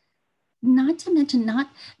individual. Not to mention,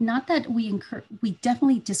 not that we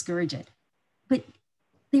definitely discourage it, but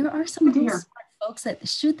there are some really smart folks that,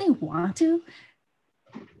 should they want to,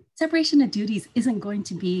 separation of duties isn't going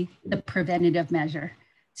to be the preventative measure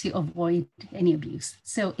to avoid any abuse.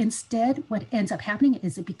 So instead, what ends up happening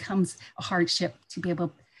is it becomes a hardship to be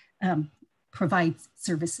able to provide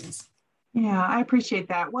services. Yeah, I appreciate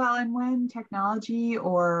that. Well, and when technology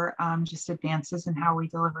or just advances in how we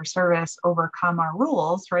deliver service overcome our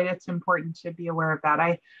rules, right, it's important to be aware of that.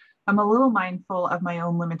 I'm a little mindful of my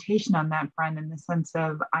own limitation on that front, in the sense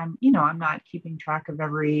of I'm not keeping track of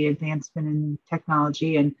every advancement in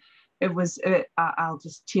technology. And I'll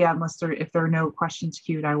just tee out, if there are no questions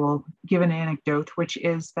queued, I will give an anecdote, which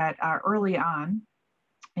is that early on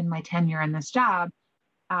in my tenure in this job,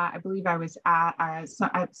 I believe I was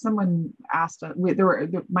someone asked,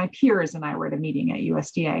 my peers and I were at a meeting at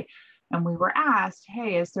USDA, and we were asked,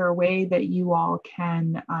 hey, is there a way that you all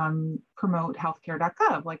can promote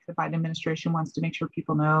healthcare.gov? Like, the Biden administration wants to make sure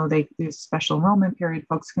people know there's a special enrollment period,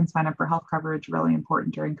 folks can sign up for health coverage, really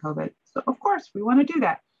important during COVID. So of course we want to do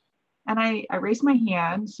that. And I raised my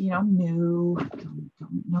hand, don't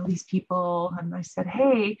know these people. And I said,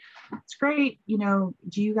 hey, it's great. Do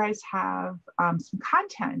you guys have some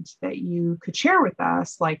content that you could share with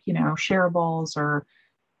us, like, shareables or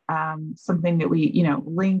something that we,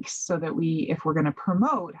 links, so that if we're going to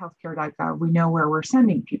promote healthcare.gov, we know where we're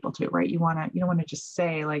sending people to, right? You don't want to just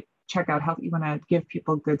say, like, check out health. You want to give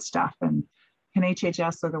people good stuff. And can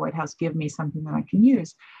HHS or the White House give me something that I can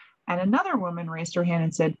use? And another woman raised her hand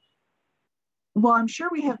and said, well, I'm sure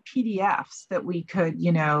we have PDFs that we could,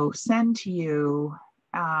 send to you.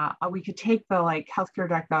 We could take the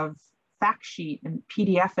healthcare.gov fact sheet and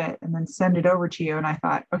PDF it and then send it over to you. And I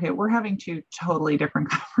thought, okay, we're having two totally different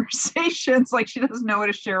conversations. Like, she doesn't know what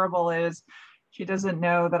a shareable is. She doesn't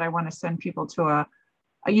know that I want to send people to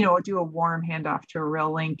do a warm handoff to a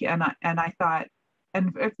real link. And I thought,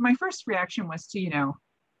 and if my first reaction was to,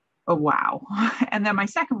 oh, wow. And then my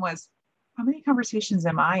second was, how many conversations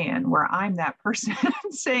am I in where I'm that person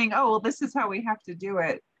saying, oh, well, this is how we have to do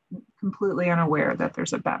it, completely unaware that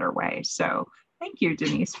there's a better way. So thank you,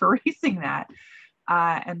 Denise, for raising that.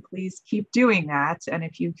 And please keep doing that. And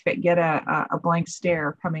if you get a blank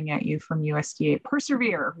stare coming at you from USDA,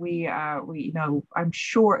 persevere. I'm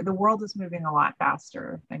sure the world is moving a lot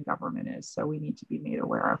faster than government is. So we need to be made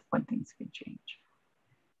aware of when things can change.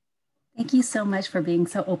 Thank you so much for being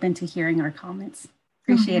so open to hearing our comments.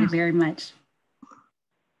 Appreciate it very much.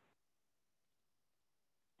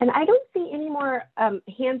 And I don't see any more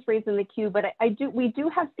hands raised in the queue, but we do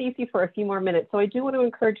have Stacy for a few more minutes. So I do want to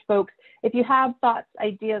encourage folks, if you have thoughts,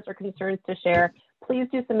 ideas, or concerns to share, please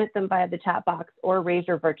do submit them via the chat box, or raise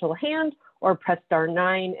your virtual hand, or press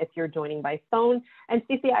 *9 if you're joining by phone. And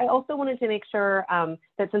Stacy, I also wanted to make sure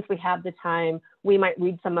that since we have the time, we might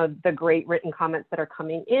read some of the great written comments that are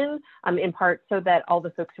coming in part so that all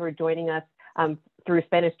the folks who are joining us through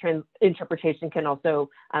Spanish interpretation can also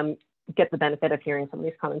get the benefit of hearing some of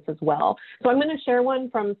these comments as well. So I'm going to share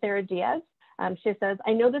one from Sarah Diaz. She says,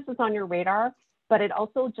 I know this is on your radar, but I'd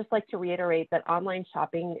also just like to reiterate that online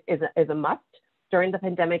shopping is a must. During the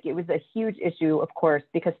pandemic, it was a huge issue, of course,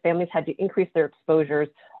 because families had to increase their exposures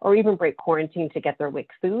or even break quarantine to get their WIC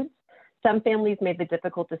foods. Some families made the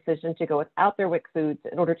difficult decision to go without their WIC foods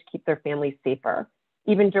in order to keep their families safer.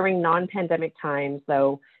 Even during non-pandemic times,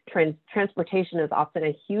 though, transportation is often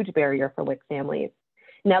a huge barrier for WIC families.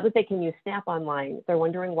 Now that they can use SNAP online, they're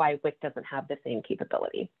wondering why WIC doesn't have the same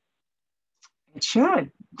capability. It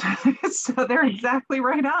should. So they're exactly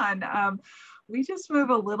right on. we just move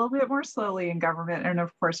a little bit more slowly in government. And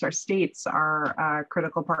of course, our states are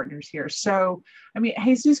critical partners here. So, I mean,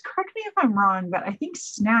 Jesus, correct me if I'm wrong, but I think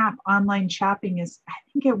SNAP online shopping it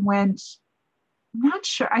went, I'm not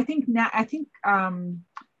sure.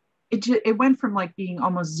 It went from like being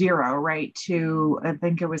almost zero, right, to I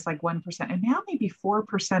think it was like 1%, and now maybe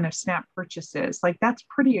 4% of SNAP purchases. Like that's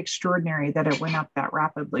pretty extraordinary that it went up that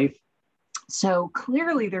rapidly. So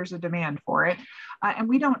clearly there's a demand for it. And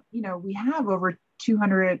we don't, we have over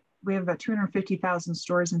 200, we have about 250,000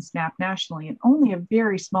 stores in SNAP nationally, and only a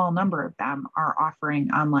very small number of them are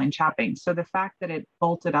offering online shopping. So the fact that it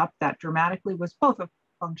bolted up that dramatically was both a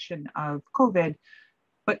function of COVID,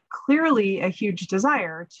 but clearly a huge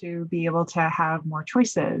desire to be able to have more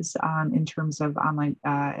choices in terms of online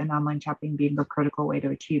and online shopping being a critical way to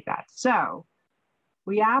achieve that. So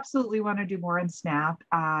we absolutely want to do more in SNAP,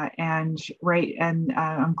 I'm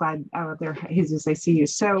glad there, Jesus, I see you.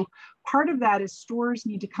 So part of that is stores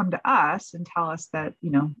need to come to us and tell us that,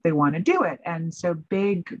 they want to do it. And so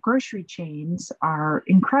big grocery chains are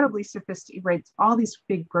incredibly sophisticated, right? All these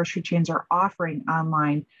big grocery chains are offering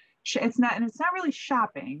online. It's not really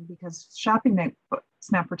shopping, because shopping that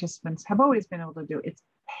SNAP participants have always been able to do, it's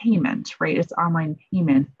payment, right? It's online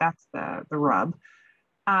payment. That's the rub.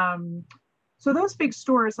 So those big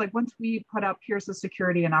stores, like once we put up, here's the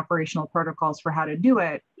security and operational protocols for how to do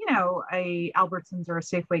it, a Albertsons or a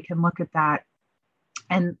Safeway can look at that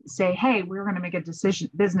and say, hey, we're going to make a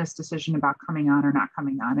business decision about coming on or not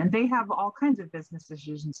coming on. And they have all kinds of business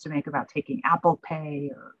decisions to make about taking Apple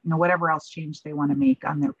Pay or whatever else change they want to make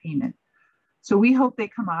on their payment. So we hope they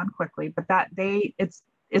come on quickly, but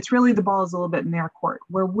it's really the ball is a little bit in their court.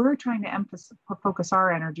 Where we're trying to focus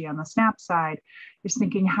our energy on the SNAP side is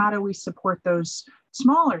thinking, how do we support those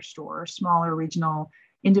smaller stores, smaller regional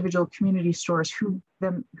individual community stores who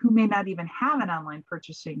may not even have an online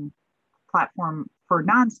purchasing platform for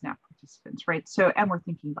non-SNAP participants, right? So, and we're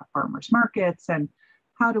thinking about farmers markets and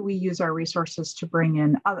how do we use our resources to bring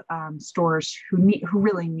in stores who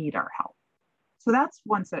really need our help. So that's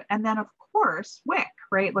one set. And then of course, WIC,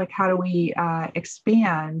 right? Like how do we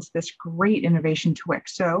expand this great innovation to WIC?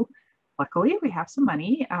 So luckily we have some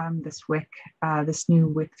money, this WIC, this new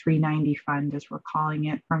WIC 390 fund, as we're calling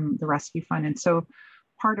it, from the rescue fund. And so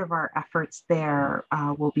part of our efforts there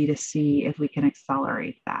will be to see if we can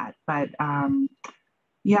accelerate that. But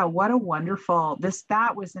yeah, what a wonderful,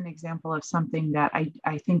 that was an example of something that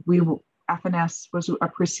I think FNS was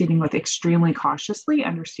proceeding with extremely cautiously,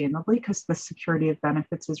 understandably, because the security of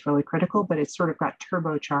benefits is really critical, but it sort of got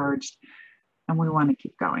turbocharged and we want to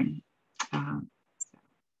keep going.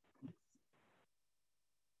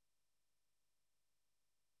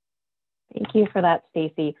 Thank you for that,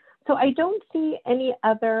 Stacy. So I don't see any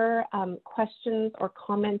other questions or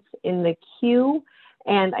comments in the queue.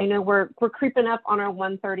 And I know we're creeping up on our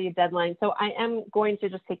 1:30 deadline. So I am going to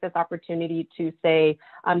just take this opportunity to say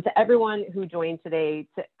to everyone who joined today,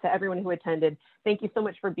 to everyone who attended, thank you so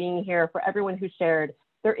much for being here. For everyone who shared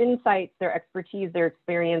their insights, their expertise, their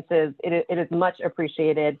experiences, it is much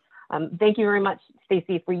appreciated. Thank you very much,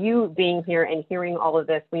 Stacy, for you being here and hearing all of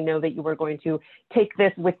this. We know that you are going to take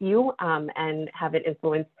this with you and have it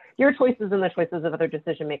influence your choices and the choices of other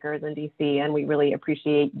decision makers in DC. And we really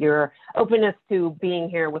appreciate your openness to being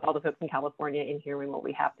here with all the folks in California and hearing what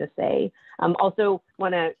we have to say. Also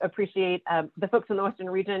want to appreciate the folks in the Western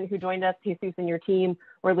region who joined us, Jesus and your team.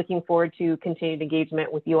 We're looking forward to continued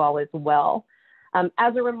engagement with you all as well.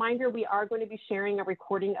 As a reminder, we are going to be sharing a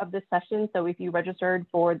recording of this session. So if you registered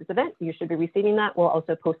for this event, you should be receiving that. We'll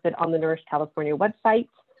also post it on the Nourish California website.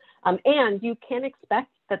 And you can expect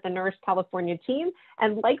that the Nourish California team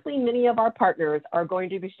and likely many of our partners are going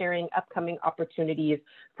to be sharing upcoming opportunities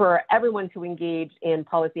for everyone to engage in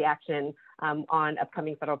policy action on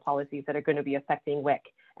upcoming federal policies that are going to be affecting WIC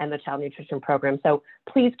and the Child Nutrition Program. So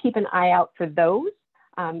please keep an eye out for those.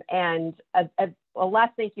 And a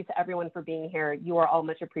last thank you to everyone for being here. You are all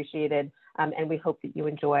much appreciated, and we hope that you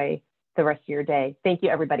enjoy the rest of your day. Thank you,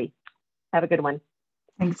 everybody. Have a good one.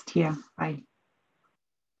 Thanks, Tia. Bye.